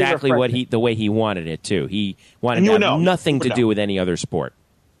which is very exactly refreshing. the way he wanted it too. He wanted to have nothing to do with any other sport.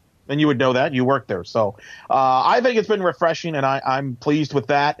 And you would know that. You worked there. So I think it's been refreshing, and I'm pleased with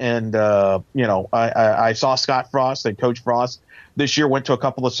that. And, I saw Scott Frost and Coach Frost this year, went to a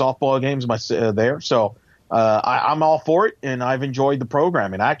couple of softball games there. So I'm all for it, and I've enjoyed the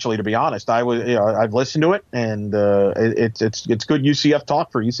program. And actually, to be honest, I've listened to it, and it's good UCF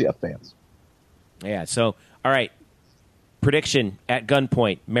talk for UCF fans. Yeah. So, all right. Prediction at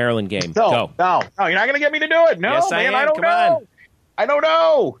gunpoint, Maryland game. No, you're not going to get me to do it. No, yes, man, I don't Come know. on. I don't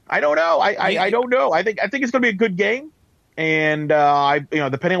know. I don't know. I think it's going to be a good game. And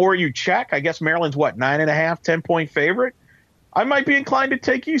depending on where you check, I guess Maryland's 9.5, 10-point favorite. I might be inclined to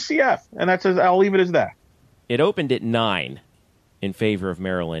take UCF, and I'll leave it as that. It opened at 9 in favor of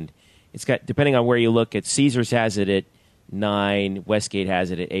Maryland. It's got, depending on where you look at, Caesars has it at 9, Westgate has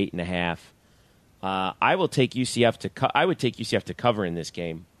it at 8.5. I would take UCF to cover in this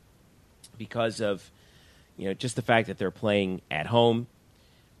game because of just the fact that they're playing at home.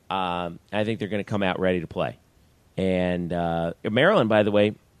 I think they're going to come out ready to play. And Maryland, by the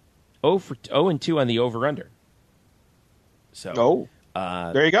way, 0-2 on the over/under. So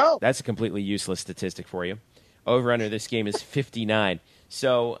there you go. That's a completely useless statistic for you. Over/under this game is 59.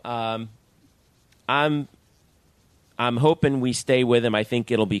 So I'm hoping we stay with them. I think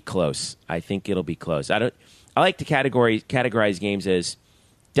it'll be close. I like to categorize games as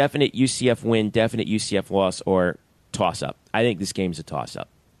definite UCF win, definite UCF loss, or toss-up. I think this game's a toss-up.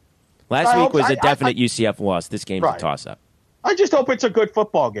 Last week was a definite UCF loss. This game's a toss-up. I just hope it's a good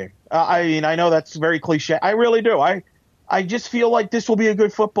football game. I know that's very cliche. I really do. I just feel like this will be a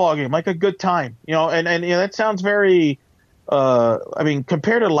good football game, like a good time. And that sounds very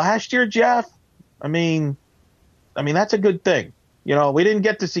compared to last year, Jeff, I mean that's a good thing. We didn't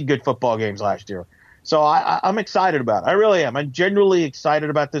get to see good football games last year. So I'm excited about it. I really am. I'm genuinely excited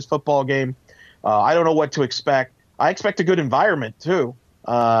about this football game. I don't know what to expect. I expect a good environment too.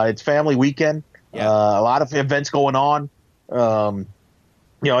 It's family weekend. Yeah. A lot of events going on. And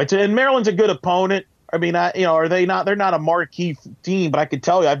Maryland's a good opponent. I mean, are they not? They're not a marquee team, but I can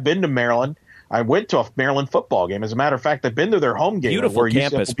tell you, I've been to Maryland. I went to a Maryland football game. As a matter of fact, I've been to their home game. Beautiful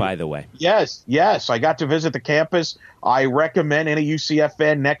campus, by the way. Yes. I got to visit the campus. I recommend any UCF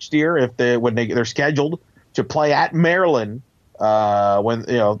fan next year, when they're scheduled to play at Maryland,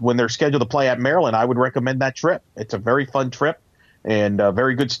 when they're scheduled to play at Maryland, I would recommend that trip. It's a very fun trip and a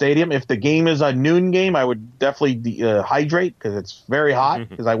very good stadium. If the game is a noon game, I would definitely hydrate because it's very hot.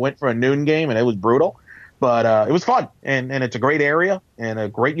 Because I went for a noon game and it was brutal, but it was fun and it's a great area and a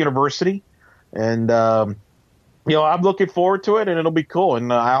great university. And, I'm looking forward to it, and it'll be cool.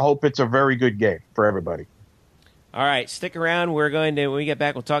 And I hope it's a very good game for everybody. All right, stick around. When we get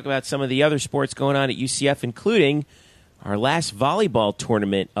back, we'll talk about some of the other sports going on at UCF, including our last volleyball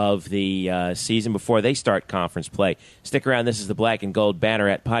tournament of the season before they start conference play. Stick around. This is the Black and Gold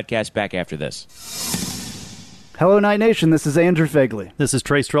Banneret podcast. Back after this. Hello, Night Nation. This is Andrew Fegley. This is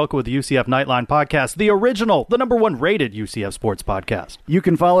Trey Strelka with the UCF Nightline Podcast, the original, the #1 rated UCF sports podcast. You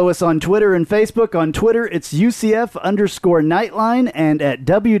can follow us on Twitter and Facebook. On Twitter, it's UCF_Nightline and at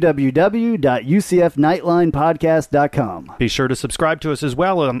www.ucfnightlinepodcast.com. Be sure to subscribe to us as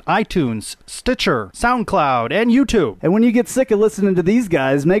well on iTunes, Stitcher, SoundCloud, and YouTube. And when you get sick of listening to these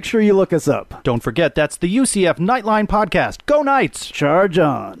guys, make sure you look us up. Don't forget, that's the UCF Nightline Podcast. Go Knights! Charge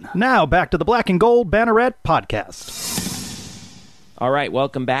on. Now, back to the Black and Gold Banneret Podcast. All right,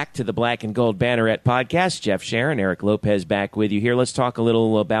 welcome back to the Black and Gold Banneret podcast. Jeff Sharon, Eric Lopez back with you here. Let's talk a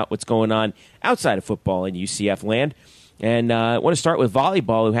little about what's going on outside of football in UCF land. And I want to start with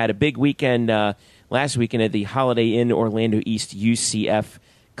volleyball, who had a big weekend last weekend at the Holiday Inn Orlando East UCF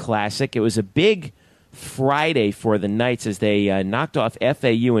Classic. It was a big Friday for the Knights as they knocked off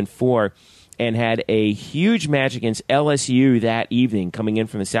FAU in 4 and had a huge match against LSU that evening, coming in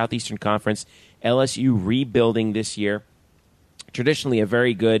from the Southeastern Conference. LSU rebuilding this year. Traditionally a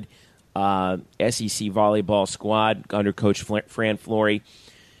very good SEC volleyball squad under Coach Fran Flory.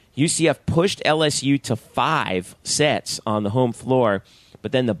 UCF pushed LSU to 5 sets on the home floor,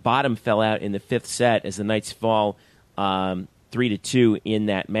 but then the bottom fell out in the 5th set as the Knights fall 3-2 in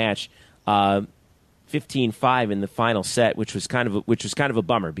that match. 15-5 in the final set, which was kind of a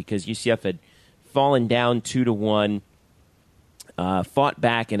bummer because UCF had fallen down 2-1. Fought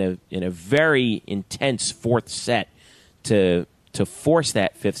back in a very intense 4th set to force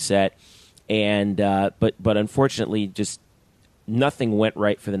that 5th set, and but unfortunately, just nothing went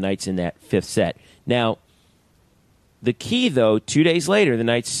right for the Knights in that 5th set. Now, the key though, 2 days later, the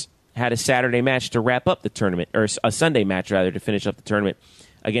Knights had a Saturday match to wrap up the tournament, or a Sunday match rather, to finish up the tournament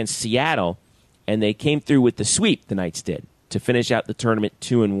against Seattle, and they came through with the sweep. The Knights did to finish out the tournament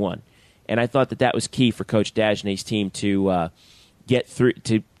 2-1, and I thought that was key for Coach Dagenet's team to get through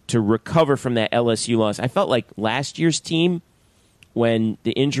to recover from that LSU loss. I felt like last year's team, when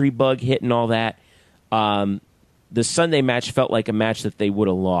the injury bug hit and all that, the Sunday match felt like a match that they would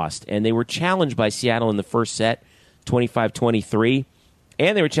have lost. And they were challenged by Seattle in the first set, 25-23,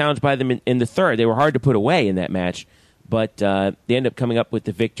 and they were challenged by them in the third. They were hard to put away in that match, but they ended up coming up with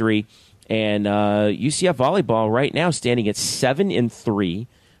the victory. And UCF volleyball right now standing at 7-3,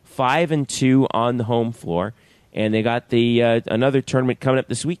 5-2 on the home floor. and they got the another tournament coming up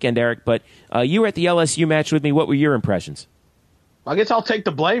this weekend, Eric. But you were at the LSU match with me. What were your impressions? I guess I'll take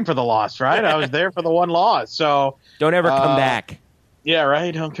the blame for the loss, right? I was there for the one loss, so don't ever come back. Yeah,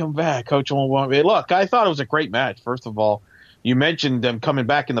 right. Don't come back. Coach won't want me. Look, I thought it was a great match. First of all, you mentioned them coming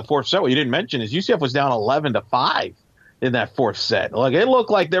back in the fourth set. What you didn't mention is UCF was down 11-5 in that fourth set. Like, it looked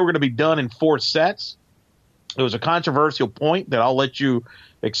like they were going to be done in 4 sets. It was a controversial point that I'll let you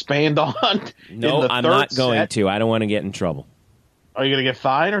expand on. No, I'm not going to. I don't want to get in trouble. Are you going to get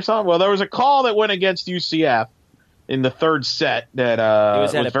fined or something? Well, there was a call that went against UCF in the third set that it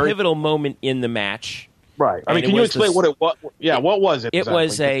was at a pivotal moment in the match. Right. I mean, can you explain what it was? Yeah, what was it? It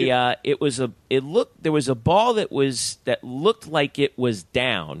was there was a ball that looked like it was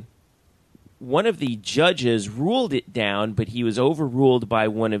down. One of the judges ruled it down, but he was overruled by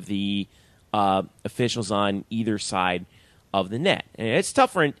one of the officials on either side of the net. And it's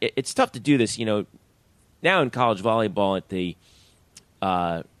tough to do this, now in college volleyball at the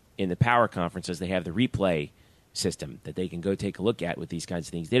in the power conferences, they have the replay system that they can go take a look at with these kinds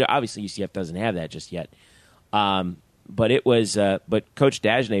of things. Obviously, UCF doesn't have that just yet. But it was, but Coach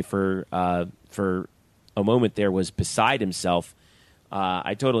Dagenais for a moment there was beside himself.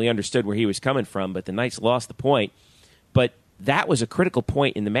 I totally understood where he was coming from, but the Knights lost the point. But that was a critical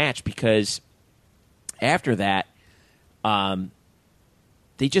point in the match because after that,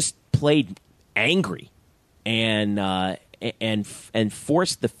 they just played angry and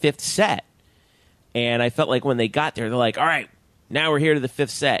forced the fifth set. And I felt like when they got there, they're like, all right, now we're here to the fifth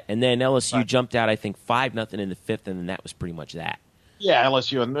set. And then LSU jumped out, I think, 5-0 in the fifth, and then that was pretty much that. Yeah,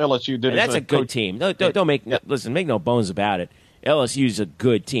 LSU did. And that's a good team. Don't make no bones about it. LSU's a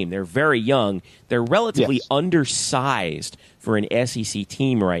good team. They're very young. They're relatively undersized for an SEC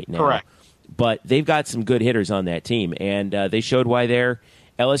team right now. Correct. But they've got some good hitters on that team, and they showed why they're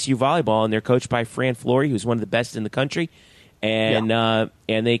LSU volleyball, and they're coached by Fran Flory, who's one of the best in the country. And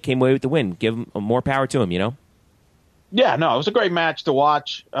they came away with the win. Give them more power to them, Yeah, no, it was a great match to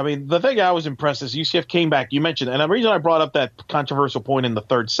watch. I mean, the thing I was impressed is UCF came back. You mentioned, and the reason I brought up that controversial point in the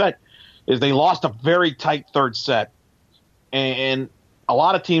third set is they lost a very tight third set, and a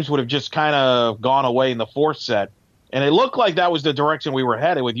lot of teams would have just kind of gone away in the fourth set. And it looked like that was the direction we were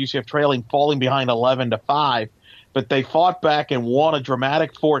headed with UCF falling behind 11-5. But they fought back and won a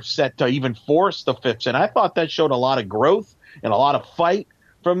dramatic fourth set to even force the fifth set. I thought that showed a lot of growth and a lot of fight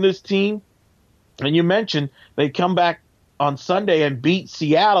from this team. And you mentioned they come back on Sunday and beat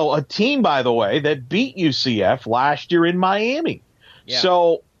Seattle, a team, by the way, that beat UCF last year in Miami. Yeah.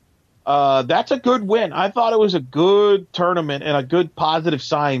 So that's a good win. I thought it was a good tournament and a good positive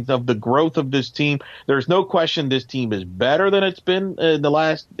signs of the growth of this team. There's no question this team is better than it's been in the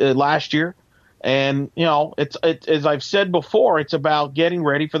last year. And, it's as I've said before, it's about getting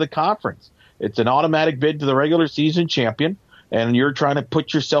ready for the conference. It's an automatic bid to the regular season champion, and you're trying to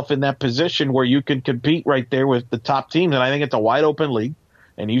put yourself in that position where you can compete right there with the top teams. And I think it's a wide open league,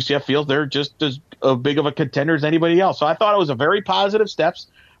 and UCF feels they're just as big of a contender as anybody else. So I thought it was a very positive steps.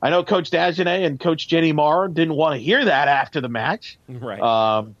 I know Coach Dagenais and Coach Jenny Marr didn't want to hear that after the match.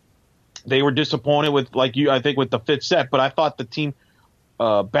 Right. They were disappointed with, I think, with the fifth set, but I thought the team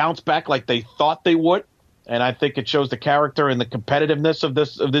bounced back like they thought they would, and I think it shows the character and the competitiveness of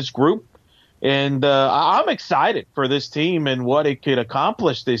this group. And I'm excited for this team and what it could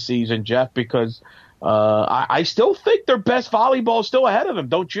accomplish this season, Jeff, because I still think their best volleyball is still ahead of them,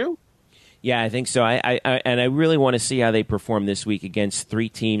 don't you? Yeah, I think so. I really want to see how they perform this week against 3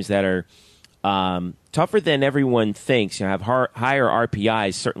 teams that are tougher than everyone thinks. Have higher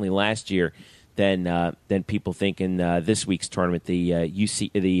RPIs certainly last year than people think in this week's tournament,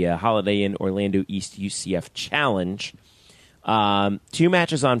 the Holiday Inn Orlando East UCF Challenge. 2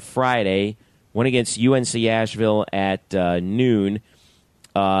 matches on Friday, one against UNC Asheville at noon,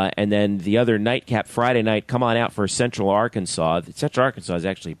 and then the other nightcap Friday night, come on out for Central Arkansas. Central Arkansas is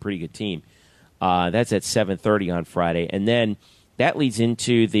actually a pretty good team. That's at 7:30 on Friday. And then that leads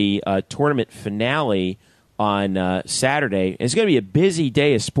into the tournament finale on Saturday. It's going to be a busy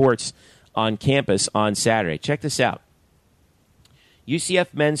day of sports on campus on Saturday. Check this out.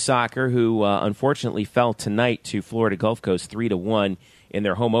 UCF men's soccer, who unfortunately fell tonight to Florida Gulf Coast 3-1 in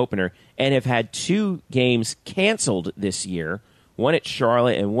their home opener, and have had 2 games canceled this year, one at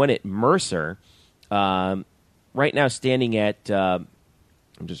Charlotte and one at Mercer. Right now standing at, I'm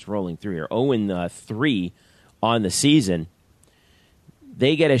just rolling through here, 0-3 on the season.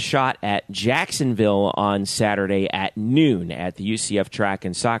 They get a shot at Jacksonville on Saturday at noon at the UCF Track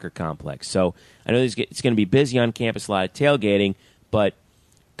and Soccer Complex. So I know it's going to be busy on campus, a lot of tailgating, but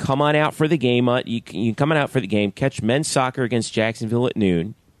come on out for the game. You can come on out for the game, catch men's soccer against Jacksonville at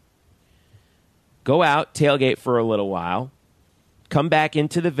noon. go out, tailgate for a little while, come back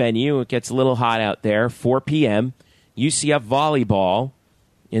into the venue. It gets a little hot out there, 4 p.m., UCF volleyball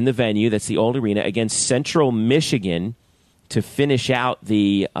in the venue. That's the old arena against Central Michigan to finish out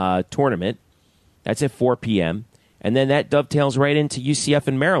the tournament. That's at 4 p.m., and then that dovetails right into UCF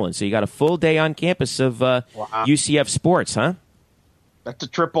in Maryland. So you got a full day on campus of UCF sports, huh? That's a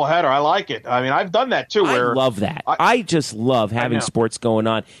triple header. I like it. I mean, I've done that too. I love that. I just love having sports going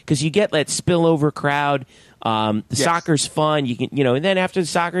on because you get that spillover crowd. Soccer's fun. You can, and then after the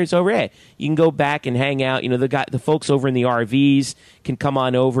soccer is over, you can go back and hang out. The folks over in the RVs can come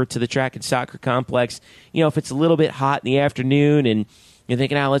on over to the track and soccer complex. If it's a little bit hot in the afternoon and you're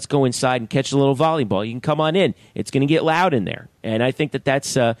thinking, let's go inside and catch a little volleyball, you can come on in. It's going to get loud in there. And I think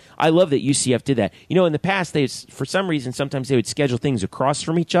that's I love that UCF did that. In the past, for some reason, sometimes they would schedule things across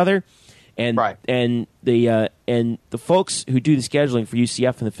from each other. And and the folks who do the scheduling for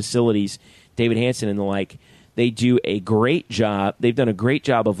UCF and the facilities, David Hansen and the like, they do a great job. They've done a great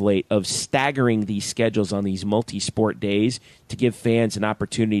job of late of staggering these schedules on these multi-sport days to give fans an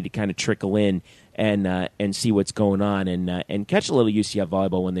opportunity to kind of trickle in and see what's going on and catch a little UCF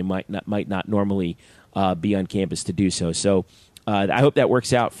volleyball when they might not normally be on campus to do so. So I hope that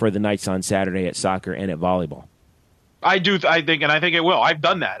works out for the nights on Saturday at soccer and at volleyball. I think it will. I've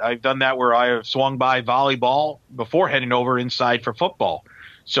done that. I've done that where I have swung by volleyball before heading over inside for football.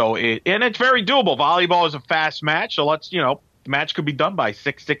 So it's very doable. Volleyball is a fast match, so the match could be done by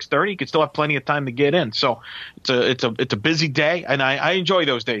 6:30. You could still have plenty of time to get in. So it's a busy day, and I enjoy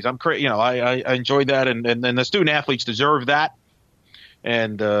those days. I enjoy that, and the student athletes deserve that,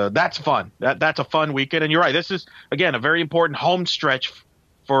 and that's fun. That's a fun weekend. And you're right. This is again a very important home stretch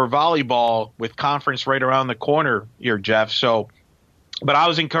for volleyball with conference right around the corner here, Jeff. So, but I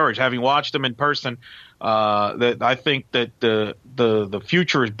was encouraged having watched them in person. That I think that the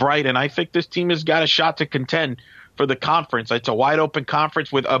future is bright, and I think this team has got a shot to contend for the conference. It's a wide open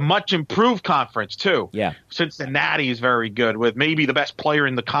conference with a much improved conference too. Yeah, Cincinnati is very good with maybe the best player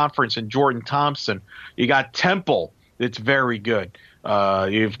in the conference in Jordan Thompson. You got Temple that's very good.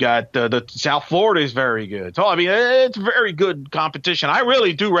 You've got the South Florida is very good. So I mean, it's very good competition. I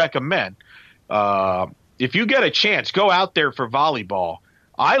really do recommend if you get a chance, go out there for volleyball.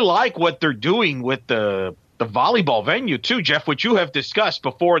 I like what they're doing with the volleyball venue too, Jeff, which you have discussed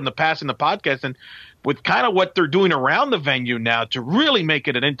before in the past in the podcast, and with kind of what they're doing around the venue now to really make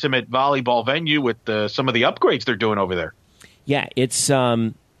it an intimate volleyball venue with some of the upgrades they're doing over there. Yeah, it's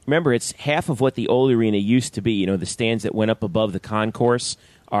remember, it's half of what the old arena used to be. The stands that went up above the concourse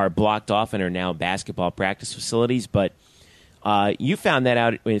are blocked off and are now basketball practice facilities. But you found that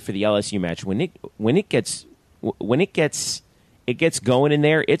out for the LSU match. When it gets going in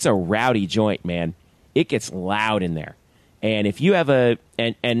there, it's a rowdy joint, man. It gets loud in there. And if you have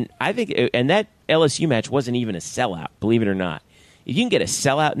and I think that LSU match wasn't even a sellout, believe it or not. If you can get a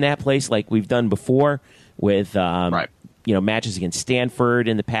sellout in that place like we've done before with matches against Stanford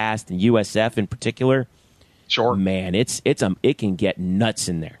in the past and USF in particular, sure, man, it can get nuts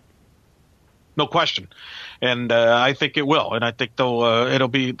in there. No question, and I think it will, and I think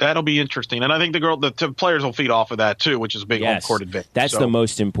that'll be interesting, and I think the players will feed off of that too, which is a big home court advantage. That's the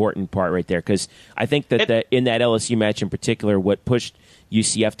most important part right there, because I think that in that LSU match in particular, what pushed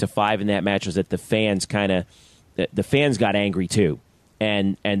UCF to 5 in that match was that the fans got angry too,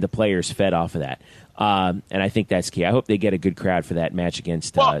 and the players fed off of that, and I think that's key. I hope they get a good crowd for that match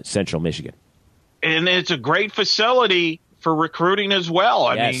against Central Michigan, and it's a great facility for recruiting as well.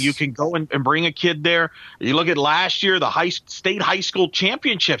 I mean, you can go and bring a kid there. You look at last year, the state high school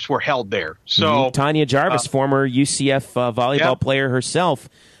championships were held there. So Tanya Jarvis, former UCF volleyball player herself,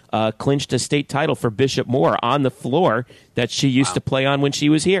 clinched a state title for Bishop Moore on the floor that she used to play on when she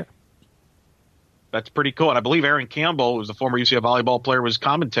was here. That's pretty cool. And I believe Aaron Campbell, who's a former UCF volleyball player, was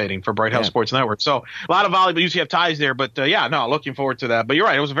commentating for Bright House Sports Network. So a lot of volleyball UCF ties there. But looking forward to that. But you're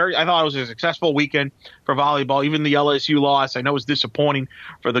right. I thought it was a successful weekend for volleyball. Even the LSU loss, I know, was disappointing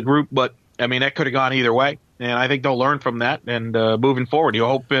for the group, but I mean, that could have gone either way. And I think they'll learn from that. And moving forward, you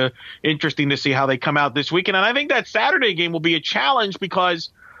hope interesting to see how they come out this weekend. And I think that Saturday game will be a challenge because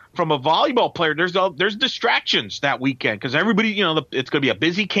from a volleyball player, there's distractions that weekend because everybody, it's going to be a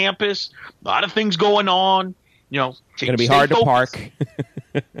busy campus, a lot of things going on. It's going to be hard to park.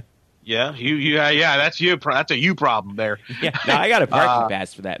 Yeah, that's you. That's a you problem there. Yeah, no, I got a parking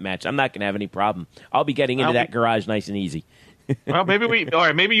pass for that match. I'm not going to have any problem. I'll be getting into that garage nice and easy. Well, maybe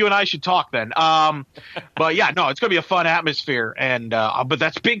you and I should talk then. But yeah, no, it's going to be a fun atmosphere, and but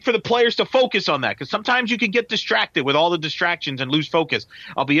that's big for the players to focus on that because sometimes you can get distracted with all the distractions and lose focus.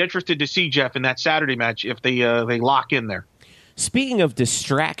 I'll be interested to see, Jeff, in that Saturday match if they lock in there. Speaking of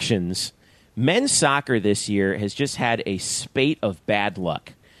distractions, men's soccer this year has just had a spate of bad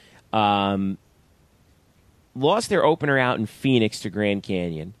luck. Lost their opener out in Phoenix to Grand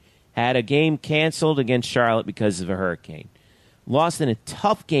Canyon. Had a game canceled against Charlotte because of a hurricane. Lost in a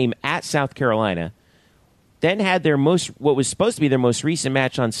tough game at South Carolina. Then had what was supposed to be their most recent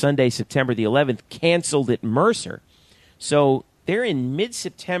match on Sunday, September the 11th, canceled at Mercer. So they're in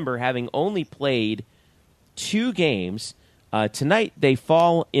mid-September, having only played 2 games. Tonight they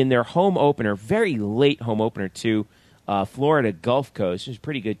fall in their home opener, very late home opener, to Florida Gulf Coast, which is a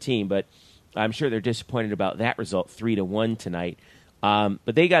pretty good team, but I'm sure they're disappointed about that result, 3-1 tonight.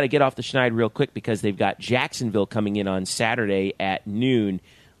 But they got to get off the schneid real quick because they've got Jacksonville coming in on Saturday at noon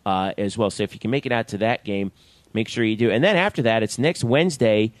as well. So if you can make it out to that game, make sure you do. And then after that, it's next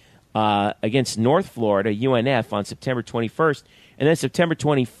Wednesday against North Florida, UNF, on September 21st. And then September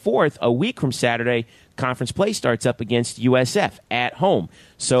 24th, a week from Saturday, conference play starts up against USF at home.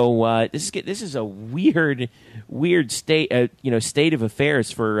 So this is a weird state of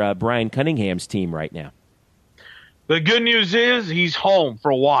affairs for Brian Cunningham's team right now. The good news is he's home for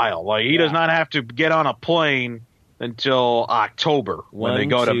a while. Like, he does not have to get on a plane until October when they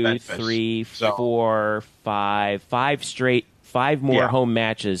go to Memphis. 1, 2, 3, 4, 5 more home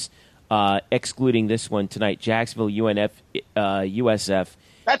matches, excluding this one tonight. Jacksonville, UNF, USF,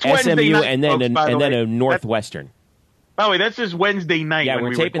 that's SMU, Wednesday night, and then folks, a Northwestern. By the way, this is Wednesday night. Yeah, when we're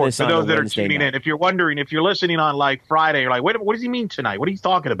we taping record. this For on those that are Wednesday tuning night. in, if you're wondering, if you're listening on like Friday, you're like, what does he mean tonight? What are you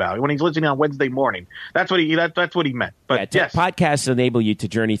talking about? When he's listening on Wednesday morning, that's what he meant. But yes, podcasts enable you to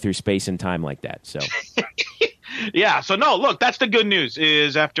journey through space and time like that. So. Yeah, so no, look, that's the good news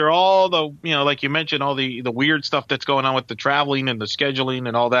is after all the, like you mentioned, all the weird stuff that's going on with the traveling and the scheduling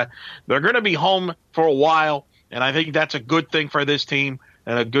and all that, they're going to be home for a while, and I think that's a good thing for this team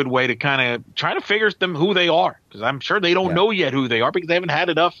and a good way to kind of try to figure them who they are, because I'm sure they don't know yet who they are because they haven't had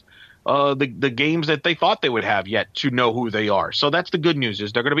enough the games that they thought they would have yet to know who they are. So that's the good news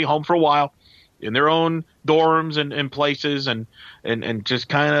is they're going to be home for a while in their own dorms and places and just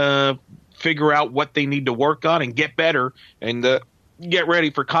kind of figure out what they need to work on and get better and get ready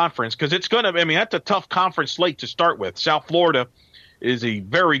for conference, because it's going to – that's a tough conference slate to start with. South Florida is a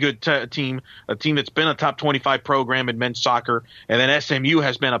very good team, a team that's been a top 25 program in men's soccer, and then SMU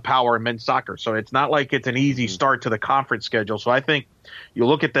has been a power in men's soccer. So it's not like it's an easy start to the conference schedule. So I think you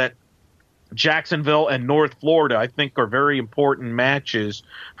look at that, Jacksonville and North Florida, I think, are very important matches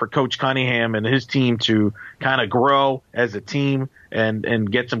for Coach Cunningham and his team to kind of grow as a team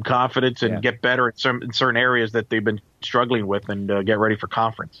and get some confidence and get better in certain areas that they've been struggling with and get ready for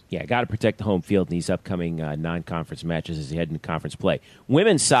conference. Yeah, got to protect the home field in these upcoming non-conference matches as they head into conference play.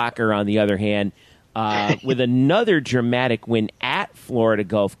 Women's soccer, on the other hand, with another dramatic win at Florida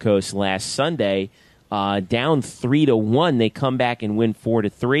Gulf Coast last Sunday, down 3-1, they come back and win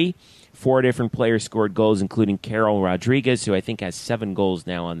 4-3. 4 different players scored goals, including Carol Rodriguez, who I think has 7 goals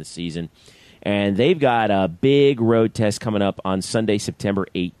now on the season. And they've got a big road test coming up on Sunday, September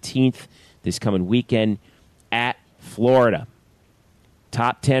 18th, this coming weekend, at Florida.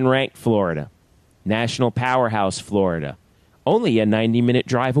 Top 10 ranked Florida. National powerhouse Florida. Only a 90-minute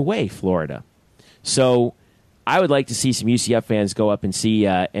drive away, Florida. So I would like to see some UCF fans go up and see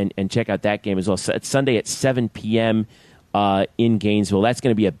and check out that game as well. So it's Sunday at 7 p.m., in Gainesville. That's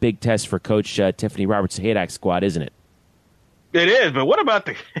going to be a big test for Coach Tiffany Roberts-Haydak's squad, isn't it? It is, but what about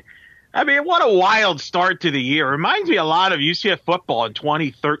what a wild start to the year. It reminds me a lot of UCF football in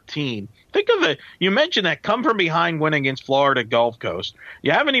 2013. Think of you mentioned that come from behind win against Florida Gulf Coast.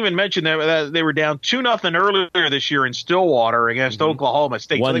 You haven't even mentioned that they were down 2-0 earlier this year in Stillwater against Oklahoma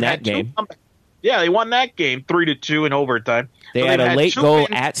State. Won that game. They won that game 3-2 in overtime. They had a late goal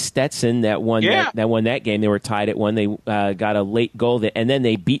at Stetson that won that game. They were tied at 1. They got a late goal, and then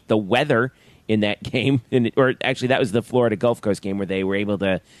they beat the Weather in that game. Or actually, that was the Florida Gulf Coast game where they were able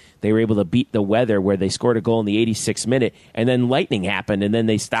to beat the Weather, where they scored a goal in the 86th minute, and then lightning happened, and then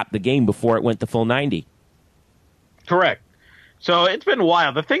they stopped the game before it went the full 90. Correct. So it's been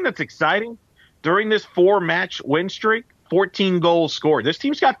wild. The thing that's exciting during this 4-match win streak, 14 goals scored. This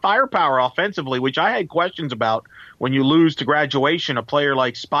team's got firepower offensively, which I had questions about when you lose to Graduation, a player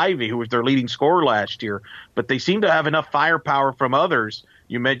like Spivey, who was their leading scorer last year. But they seem to have enough firepower from others.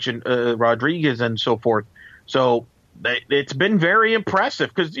 You mentioned Rodriguez and so forth. So it's been very impressive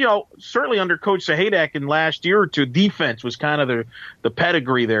because, certainly under Coach Sahaydak in last year or two, defense was kind of the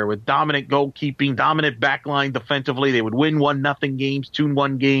pedigree there with dominant goalkeeping, dominant backline defensively. They would win 1-0 games,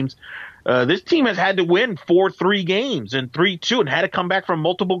 2-1 games. This team has had to win 4-3 games and 3-2 and had to come back from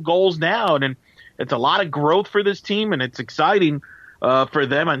multiple goals now. And it's a lot of growth for this team, and it's exciting. for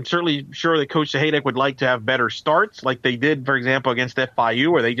them. I'm certainly sure that Coach Sahaydak would like to have better starts, like they did, for example, against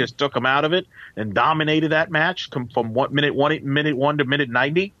FIU, where they just took them out of it and dominated that match from minute one to minute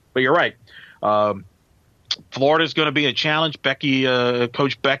 90. But you're right. Florida's going to be a challenge.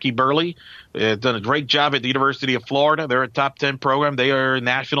 Coach Becky Burley has done a great job at the University of Florida. They're a top 10 program. They are a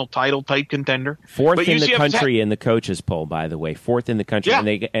national title type contender. Fourth in the country in the coaches poll, by the way. Fourth in the country,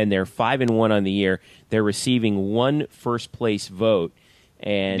 yeah. and they're 5-1 on the year. They're receiving one first place vote,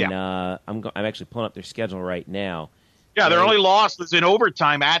 and yeah. I'm actually pulling up their schedule right now. Yeah, their only loss was in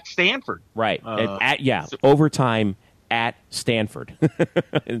overtime at Stanford. Right, overtime at Stanford.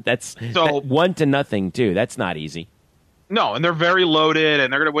 That's 1-0 too. That's not easy. No, and they're very loaded,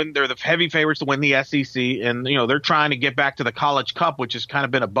 and they're going to win. They're the heavy favorites to win the SEC, and they're trying to get back to the College Cup, which has kind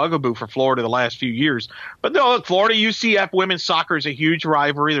of been a bugaboo for Florida the last few years. But no, look, Florida UCF women's soccer is a huge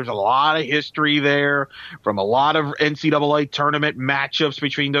rivalry. There's a lot of history there from a lot of NCAA tournament matchups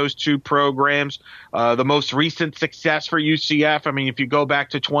between those two programs. The most recent success for UCF, I mean, if you go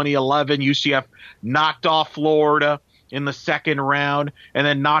back to 2011, UCF knocked off Florida in the second round, and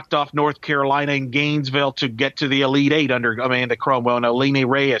then knocked off North Carolina in Gainesville to get to the Elite Eight under Amanda Cromwell and Alini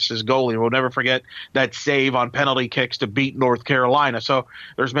Reyes as goalie. We'll never forget that save on penalty kicks to beat North Carolina. So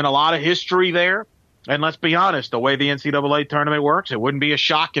there's been a lot of history there. And let's be honest, the way the NCAA tournament works, it wouldn't be a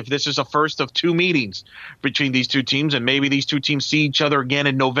shock if this is a first of two meetings between these two teams, and maybe these two teams see each other again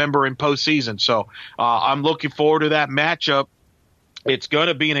in November in postseason. So I'm looking forward to that matchup. It's going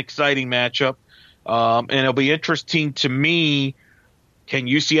to be an exciting matchup. And it'll be interesting to me, can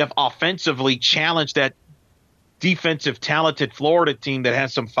UCF offensively challenge that defensive talented Florida team that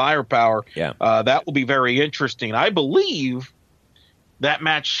has some firepower? Yeah. That will be very interesting. I believe that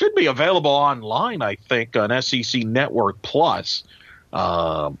match should be available online, I think, on SEC Network Plus.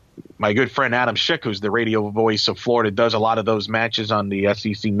 My good friend Adam Schick, who's the radio voice of Florida, does a lot of those matches on the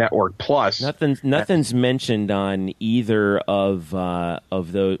SEC Network Plus. Nothing's mentioned on either of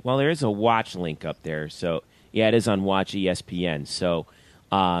those. Well, there is a watch link up there, so yeah, it is on Watch ESPN. So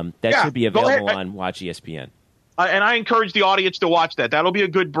should be available on Watch ESPN. And I encourage the audience to watch that. That'll be a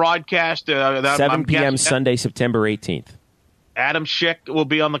good broadcast. 7 p.m. Sunday, September 18th. Adam Schick will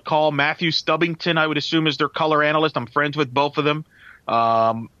be on the call. Matthew Stubbington, I would assume, is their color analyst. I'm friends with both of them.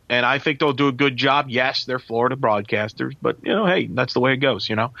 And I think they'll do a good job. Yes, they're Florida broadcasters, but hey, that's the way it goes.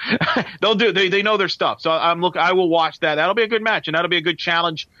 They'll do. They know their stuff. So I will watch that. That'll be a good match, and that'll be a good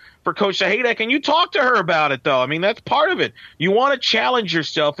challenge for Coach Sahaydak. And you talk to her about it, though. I mean, that's part of it. You want to challenge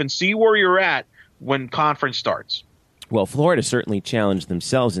yourself and see where you're at when conference starts. Well, Florida certainly challenged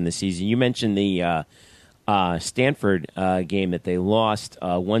themselves in the season. You mentioned the Stanford game that they lost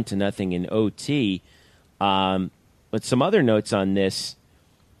 1-0 in OT. But some other notes on this.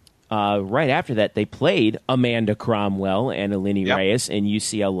 Right after that, they played Amanda Cromwell and Alini Reyes in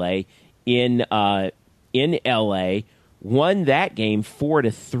UCLA in L.A., won that game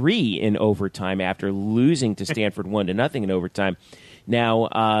 4-3 in overtime after losing to Stanford 1-0 in overtime.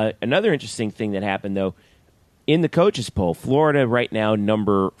 Now, another interesting thing that happened, though, in the coaches poll, Florida right now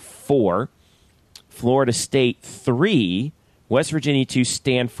number 4, Florida State 3, West Virginia 2,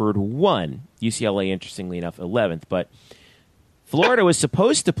 Stanford 1, UCLA, interestingly enough, 11th, but Florida was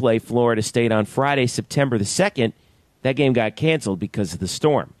supposed to play Florida State on Friday, September the 2nd. That game got canceled because of the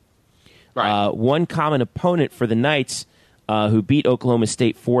storm. Right. One common opponent for the Knights, who beat Oklahoma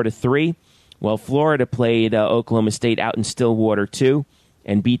State 4-3. Well, Florida played Oklahoma State out in Stillwater 2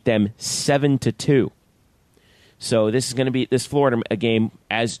 and beat them 7-2. So this is going to be this Florida game,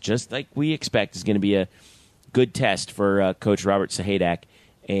 as just like we expect, is going to be a good test for Coach Robert Sahaydak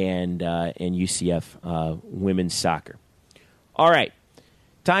and UCF women's soccer. All right,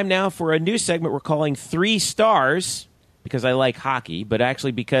 time now for a new segment we're calling 3 Stars, because I like hockey, but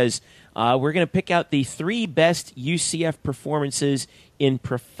actually because we're going to pick out the 3 best UCF performances in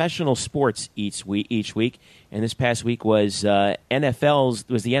professional sports each week. And this past week was the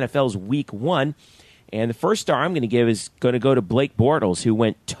NFL's Week 1. And the first star I'm going to give is going to go to Blake Bortles, who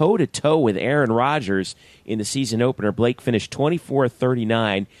went toe-to-toe with Aaron Rodgers in the season opener. Blake finished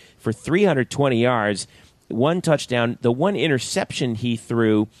 24-39 for 320 yards. 1 touchdown. The 1 interception he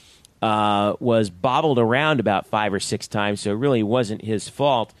threw was bobbled around about 5 or 6 times, so it really wasn't his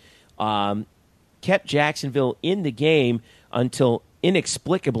fault. Kept Jacksonville in the game until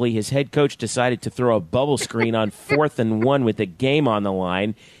inexplicably his head coach decided to throw a bubble screen on 4th and 1 with the game on the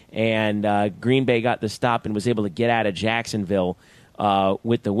line, and Green Bay got the stop and was able to get out of Jacksonville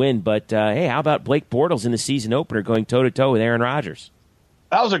with the win. But, hey, how about Blake Bortles in the season opener going toe-to-toe with Aaron Rodgers?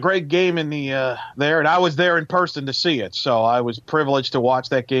 That was a great game in the there, and I was there in person to see it. So I was privileged to watch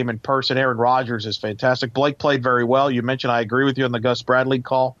that game in person. Aaron Rodgers is fantastic. Blake played very well. You mentioned I agree with you on the Gus Bradley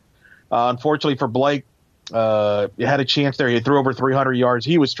call. Unfortunately for Blake, you had a chance there. He threw over 300 yards.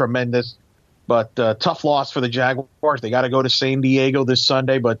 He was tremendous. But tough loss for the Jaguars. They got to go to San Diego this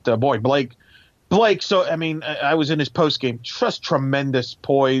Sunday. But, boy, Blake, so, I mean, I was in his postgame. Just tremendous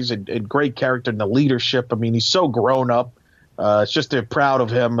poise and great character and the leadership. I mean, he's so grown up. It's just proud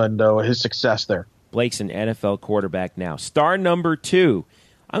of him and his success there. Blake's an NFL quarterback now. Star number 2.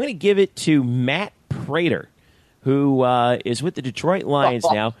 I'm going to give it to Matt Prater, who is with the Detroit Lions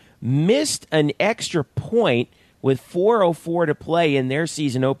now. Missed an extra point with 4:04 to play in their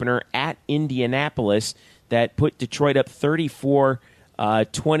season opener at Indianapolis that put Detroit up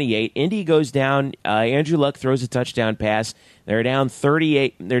 34-28. Indy goes down. Andrew Luck throws a touchdown pass. They're down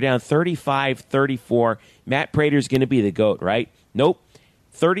 38. They're down 35-34. Matt Prater's going to be the GOAT, right? Nope.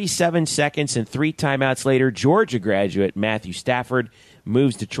 37 seconds and 3 timeouts later, Georgia graduate Matthew Stafford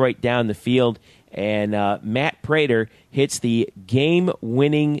moves Detroit down the field, and Matt Prater hits the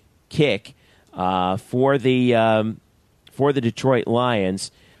game-winning kick for the Detroit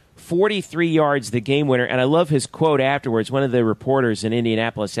Lions. 43 yards, the game winner. And I love his quote afterwards. One of the reporters in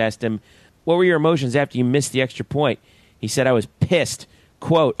Indianapolis asked him, "What were your emotions after you missed the extra point?" He said, "I was pissed.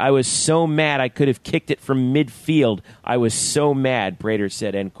 Quote, I was so mad I could have kicked it from midfield. I was so mad," Prater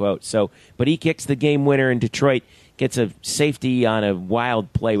said, end quote. So, but he kicks the game winner, and Detroit gets a safety on a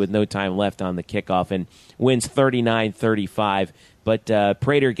wild play with no time left on the kickoff and wins 39-35. But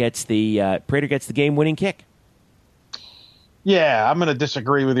Prater gets the game-winning kick. Yeah, I'm going to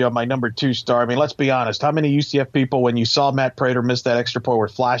disagree with you on my number 2 star. I mean, let's be honest. How many UCF people, when you saw Matt Prater miss that extra point, were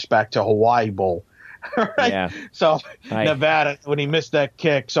flashback to Hawaii Bowl? Right? Yeah. So Nevada, when he missed that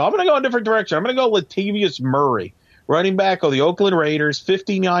kick. So I'm going to go a different direction. I'm going to go Latavius Murray, running back of the Oakland Raiders,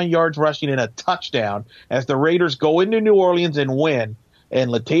 59 yards rushing and a touchdown as the Raiders go into New Orleans and win.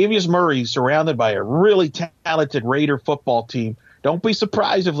 And Latavius Murray surrounded by a really talented Raider football team. Don't be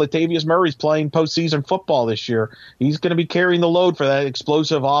surprised if Latavius Murray's playing postseason football this year. He's going to be carrying the load for that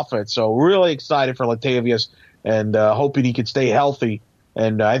explosive offense. So really excited for Latavius and hoping he can stay healthy.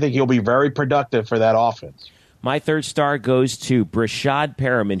 And I think he'll be very productive for that offense. My 3rd star goes to Brashad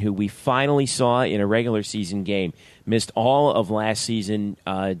Perriman, who we finally saw in a regular season game. Missed all of last season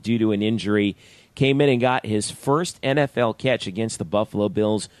due to an injury. Came in and got his first NFL catch against the Buffalo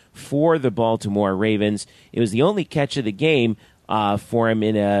Bills for the Baltimore Ravens. It was the only catch of the game for him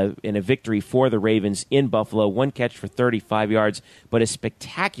in a victory for the Ravens in Buffalo. 1 catch for 35 yards, but a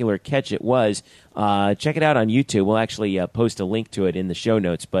spectacular catch it was. Check it out on YouTube. We'll actually post a link to it in the show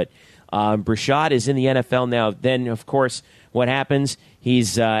notes. But Brashad is in the NFL now. Then, of course, what happens?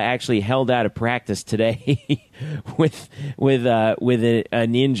 He's actually held out of practice today with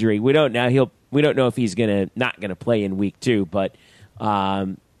an injury. We don't know if he's not gonna play in week 2, but.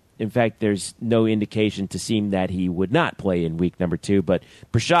 In fact, there's no indication to seem that he would not play in week number 2. But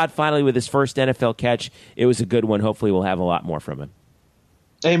Brashad finally with his first NFL catch. It was a good one. Hopefully we'll have a lot more from him.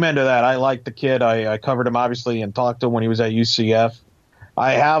 Amen to that. I like the kid. I covered him, obviously, and talked to him when he was at UCF.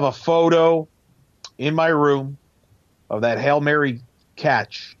 I have a photo in my room of that Hail Mary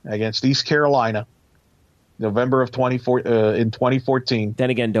catch against East Carolina, November of 2014. Then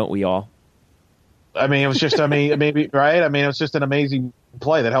again, don't we all? I mean, it was just, maybe, right? I mean, it was just an amazing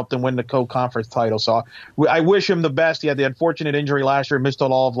play that helped him win the co-conference title. So I wish him the best. He had the unfortunate injury last year, missed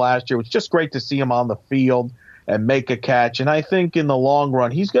all of last year. It was just great to see him on the field and make a catch. And I think in the long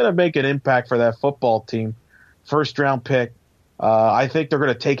run, he's going to make an impact for that football team. First-round pick. I think they're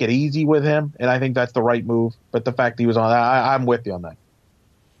going to take it easy with him, and I think that's the right move. But the fact he was on, I'm with you on that.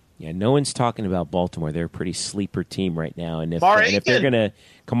 Yeah, no one's talking about Baltimore. They're a pretty sleeper team right now, and if they're going to,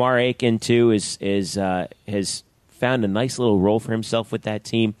 Kamar Aiken too has found a nice little role for himself with that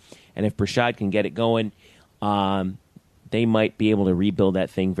team, and if Brashad can get it going, they might be able to rebuild that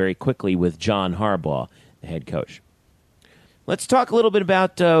thing very quickly with John Harbaugh, the head coach. Let's talk a little bit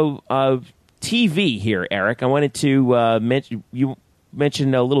about TV here, Eric. I wanted to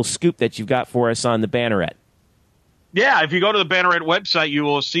mention a little scoop that you've got for us on the Banneret. Yeah, if you go to the Banneret website, you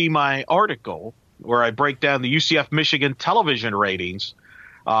will see my article where I break down the UCF Michigan television ratings.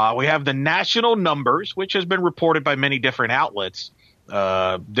 We have the national numbers, which has been reported by many different outlets.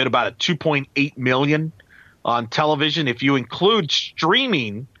 Did about a 2.8 million on television. If you include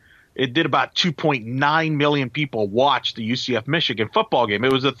streaming, it did about 2.9 million people watch the UCF Michigan football game.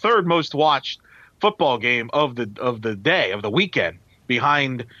 It was the 3rd most watched football game of the day, of the weekend,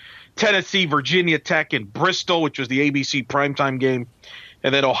 behind Tennessee, Virginia Tech, and Bristol, which was the ABC primetime game,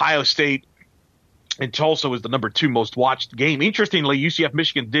 and then Ohio State And Tulsa was the number 2 most watched game. Interestingly, UCF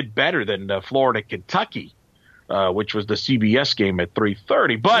Michigan did better than Florida Kentucky, which was the CBS game at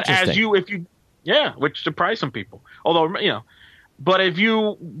 3:30. But which surprised some people. Although, but if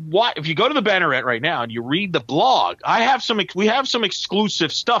you go to the Banneret right now and you read the blog, we have some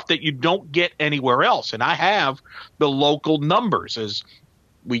exclusive stuff that you don't get anywhere else, and I have the local numbers as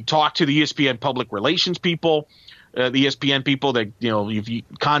we talk to the ESPN public relations people. The ESPN people that if you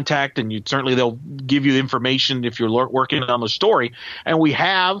contact, and they'll give you the information if you're working on the story. And we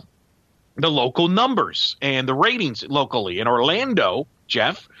have the local numbers and the ratings locally. In Orlando,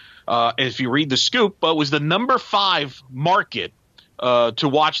 Jeff, if you read the scoop, was the number 5 market to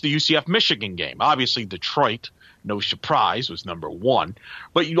watch the UCF Michigan game. Obviously, Detroit, no surprise, was number 1.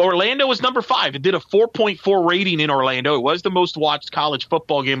 But Orlando was number 5. It did a 4.4 rating in Orlando. It was the most watched college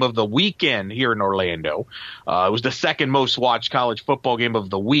football game of the weekend here in Orlando. It was the second most watched college football game of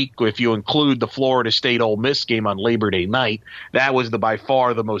the week if you include the Florida State Ole Miss game on Labor Day night. That was by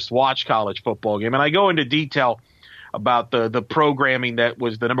far the most watched college football game. And I go into detail about the programming that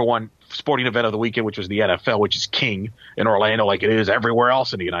was the number 1 sporting event of the weekend, which was the NFL, which is king in Orlando like it is everywhere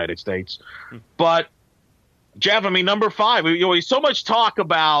else in the United States. But Jeff, number 5, so much talk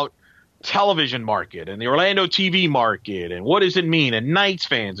about television market and the Orlando TV market and what does it mean and Knights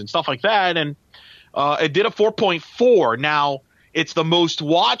fans and stuff like that. And it did a 4.4. Now, it's the most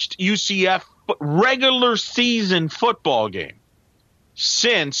watched UCF regular season football game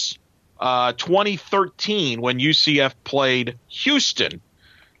since 2013 when UCF played Houston.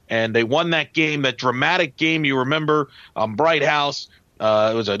 And they won that game, that dramatic game you remember, Bright House.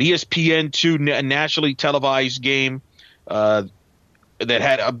 It was an ESPN2 nationally televised game that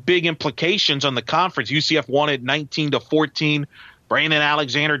had big implications on the conference. UCF won it 19-14. Brandon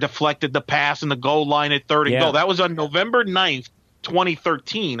Alexander deflected the pass in the goal line at 3rd and goal. That was on November 9th,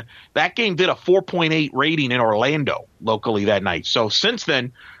 2013. That game did a 4.8 rating in Orlando locally that night. So since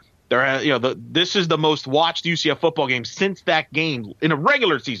then, this is the most watched UCF football game since that game in a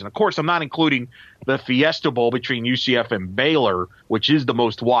regular season. Of course, I'm not including the Fiesta Bowl between UCF and Baylor, which is the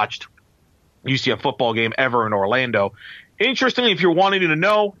most watched UCF football game ever in Orlando. Interestingly, if you're wanting to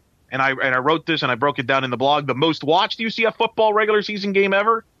know, and I wrote this and I broke it down in the blog, the most watched UCF football regular season game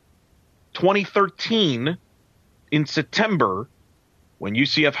ever, 2013 in September when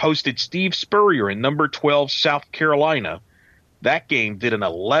UCF hosted Steve Spurrier in number 12 South Carolina. That game did an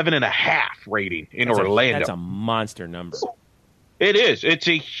 11.5 rating in Orlando. That's a monster number. It is. It's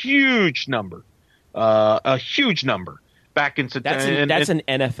a huge number. A huge number. Back in September. That's an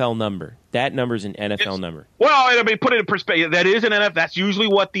NFL number. That number's an NFL number. Well, put it in perspective. That is an NFL. That's usually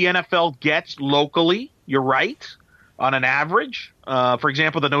what the NFL gets locally. You're right. On an average. For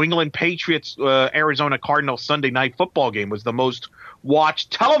example, the New England Patriots Arizona Cardinals Sunday night football game was the most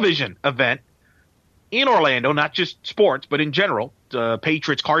watched television event in Orlando, not just sports, but in general.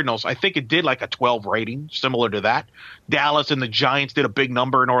 Patriots Cardinals, I think it did like a 12 rating, similar to that. Dallas and the Giants did a big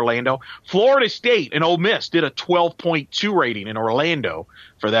number in Orlando. Florida State and Ole Miss did a 12.2 rating in Orlando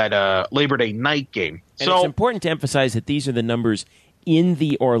for that Labor Day night game. And it's important to emphasize that these are the numbers in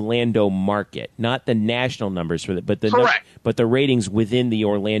the Orlando market, not the national numbers for but the ratings within the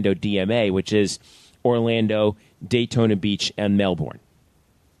Orlando DMA, which is Orlando, Daytona Beach, and Melbourne.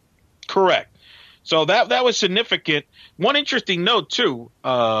 Correct. So that was significant. One interesting note, too,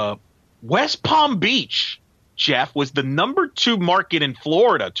 West Palm Beach, Jeff, was the number 2 market in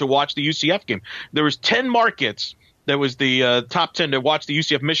Florida to watch the UCF game. There was 10 markets. That was the top 10 to watch the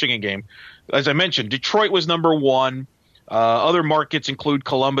UCF Michigan game. As I mentioned, Detroit was number 1. Other markets include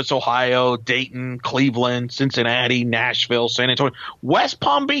Columbus, Ohio, Dayton, Cleveland, Cincinnati, Nashville, San Antonio. West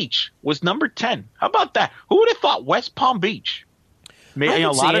Palm Beach was number 10. How about that? Who would have thought West Palm Beach?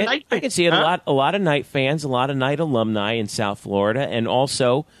 I can see it. A lot of Knight fans, a lot of Knight alumni in South Florida, and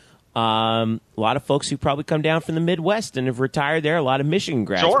also a lot of folks who probably come down from the Midwest and have retired there. A lot of Michigan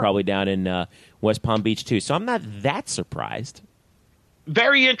grads probably down in West Palm Beach too. So I'm not that surprised.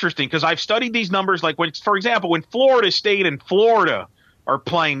 Very interesting because I've studied these numbers. Like for example, when Florida State and Florida are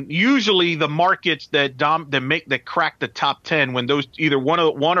playing, usually the markets that crack the top 10 when those either one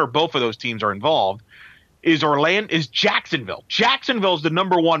or both of those teams are involved. Is Jacksonville. Jacksonville is the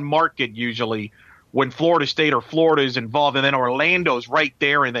number 1 market usually when Florida State or Florida is involved, and then Orlando's right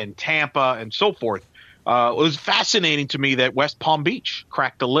there, and then Tampa and so forth. It was fascinating to me that West Palm Beach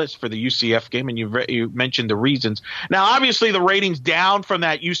cracked the list for the UCF game, and you mentioned the reasons. Now, obviously, the ratings down from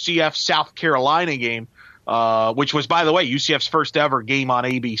that UCF South Carolina game, which was, by the way, UCF's first ever game on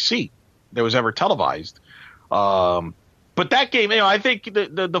ABC that was ever televised. But that game, I think the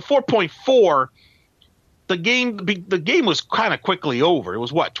 4.4. the game was kind of quickly over. It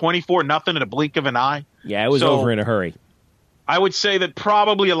was 24-0 in a blink of an eye. Yeah, it was over in a hurry. I would say that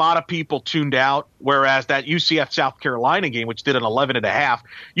probably a lot of people tuned out, whereas that UCF South Carolina game, which did an 11.5,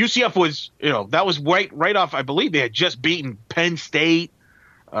 UCF was, that was right off. I believe they had just beaten Penn State,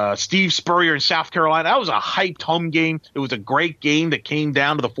 Steve Spurrier in South Carolina. That was a hyped home game. It was a great game that came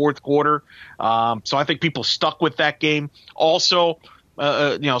down to the fourth quarter. So I think people stuck with that game. Also,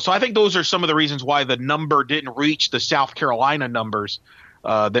 so I think those are some of the reasons why the number didn't reach the South Carolina numbers.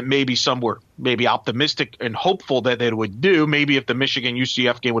 That maybe some were maybe optimistic and hopeful that it would do. Maybe if the Michigan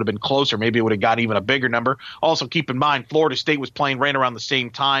UCF game would have been closer, maybe it would have got even a bigger number. Also, keep in mind, Florida State was playing right around the same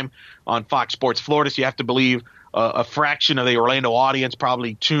time on Fox Sports Florida, so you have to believe a fraction of the Orlando audience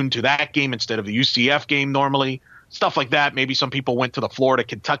probably tuned to that game instead of the UCF game normally. Stuff like that. Maybe some people went to the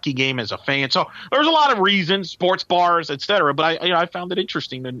Florida-Kentucky game as a fan. So there's a lot of reasons, sports bars, etc. But I found it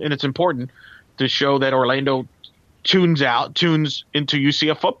interesting, and it's important to show that Orlando tunes into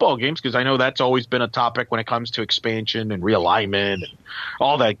UCF football games, because I know that's always been a topic when it comes to expansion and realignment and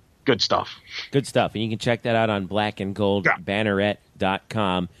all that good stuff. Good stuff. And you can check that out on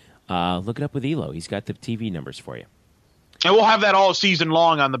blackandgoldbanneret.com. Look it up with Elo. He's got the TV numbers for you. And we'll have that all season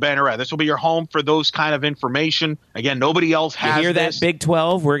long on the Banneret. This will be your home for those kind of information. Again, nobody else has You hear this. that, Big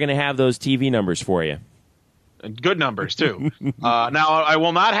 12? We're going to have those TV numbers for you. Good numbers, too. Now, I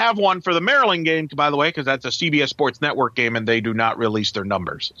will not have one for the Maryland game, by the way, because that's a CBS Sports Network game, and they do not release their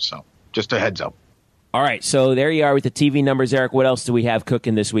numbers. So just a heads up. All right, so there you are with the TV numbers. Eric, what else do we have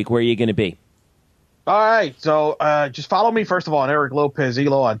cooking this week? Where are you going to be? All right, so just follow me, first of all, on Eric Lopez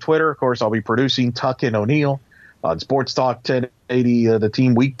Elo on Twitter. Of course, I'll be producing Tuck and O'Neill on Sports Talk 1080, the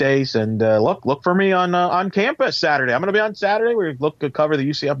team weekdays. And look for me on campus Saturday. I'm going to be on Saturday. We look to cover the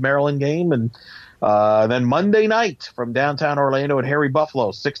UCF Maryland game, and then Monday night from downtown Orlando at Harry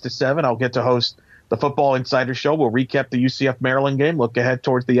Buffalo, 6 to 7, I'll get to host the Football Insider Show. We'll recap the UCF Maryland game, look ahead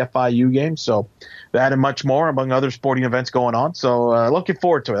towards the FIU game. So that and much more, among other sporting events going on. So looking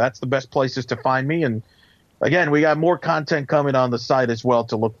forward to it. That's the best places to find me. And again, we got more content coming on the site as well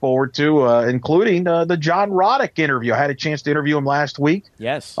to look forward to, including the John Roddick interview. I had a chance to interview him last week.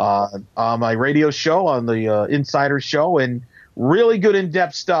 Yes. On my radio show, on the Insider Show, and really good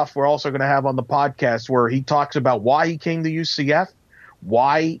in-depth stuff we're also going to have on the podcast, where he talks about why he came to UCF,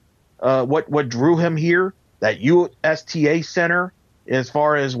 why what drew him here, that USTA Center, as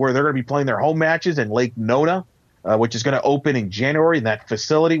far as where they're going to be playing their home matches in Lake Nona, which is going to open in January, in that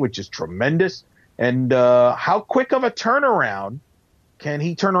facility, which is tremendous, and how quick of a turnaround can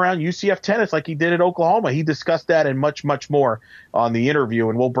he turn around UCF tennis like he did at Oklahoma. He discussed that and much, much more on the interview,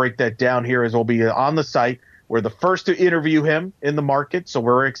 and we'll break that down here as we'll be on the site. We're the first to interview him in the market, so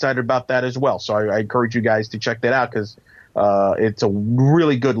we're excited about that as well. So I encourage you guys to check that out, because it's a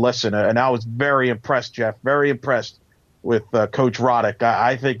really good listen. And I was very impressed, Jeff, very impressed with Coach Roddick.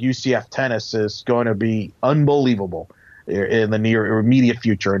 I think UCF tennis is going to be unbelievable in the near or immediate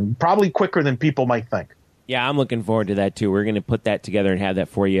future, and probably quicker than people might think. Yeah, I'm looking forward to that, too. We're going to put that together and have that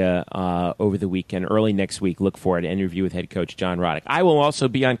for you over the weekend. Early next week, look for it, an interview with head coach John Roddick. I will also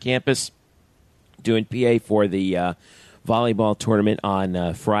be on campus doing PA for the volleyball tournament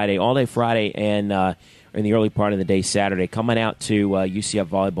on Friday, all day Friday, and in the early part of the day Saturday. Coming out to UCF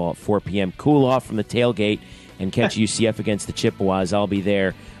volleyball at 4 p.m. Cool off from the tailgate and catch UCF against the Chippewas. I'll be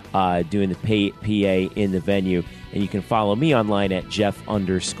there doing the PA in the venue. And you can follow me online at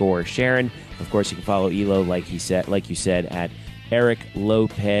Jeff_Sharon. Of course, you can follow Elo, like you said, at Eric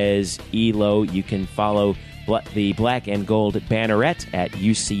Lopez Elo. You can follow the Black and Gold Banneret at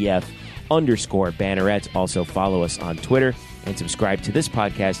UCF_Banneret. Also follow us on Twitter and subscribe to this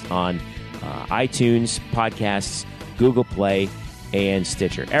podcast on iTunes, Podcasts, Google Play, and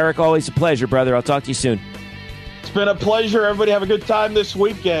Stitcher. Eric, always a pleasure, brother. I'll talk to you soon. It's been a pleasure. Everybody have a good time this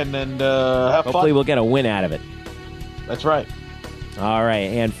weekend, and have fun. Hopefully we'll get a win out of it. That's right. All right,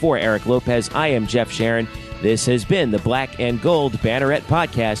 and for Eric Lopez, I am Jeff Sharon. This has been the Black and Gold Banneret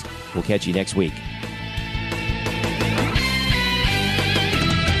Podcast. We'll catch you next week.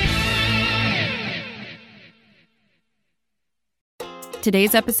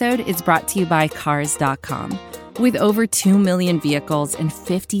 Today's episode is brought to you by Cars.com. With over 2 million vehicles and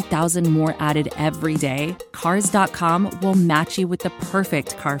 50,000 more added every day, Cars.com will match you with the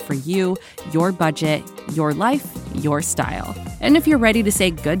perfect car for you, your budget, your life, your style. And if you're ready to say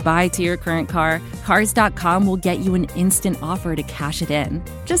goodbye to your current car, Cars.com will get you an instant offer to cash it in.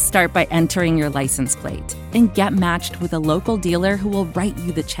 Just start by entering your license plate and get matched with a local dealer who will write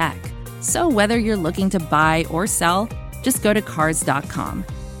you the check. So whether you're looking to buy or sell, just go to Cars.com.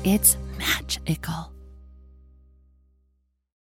 It's magical.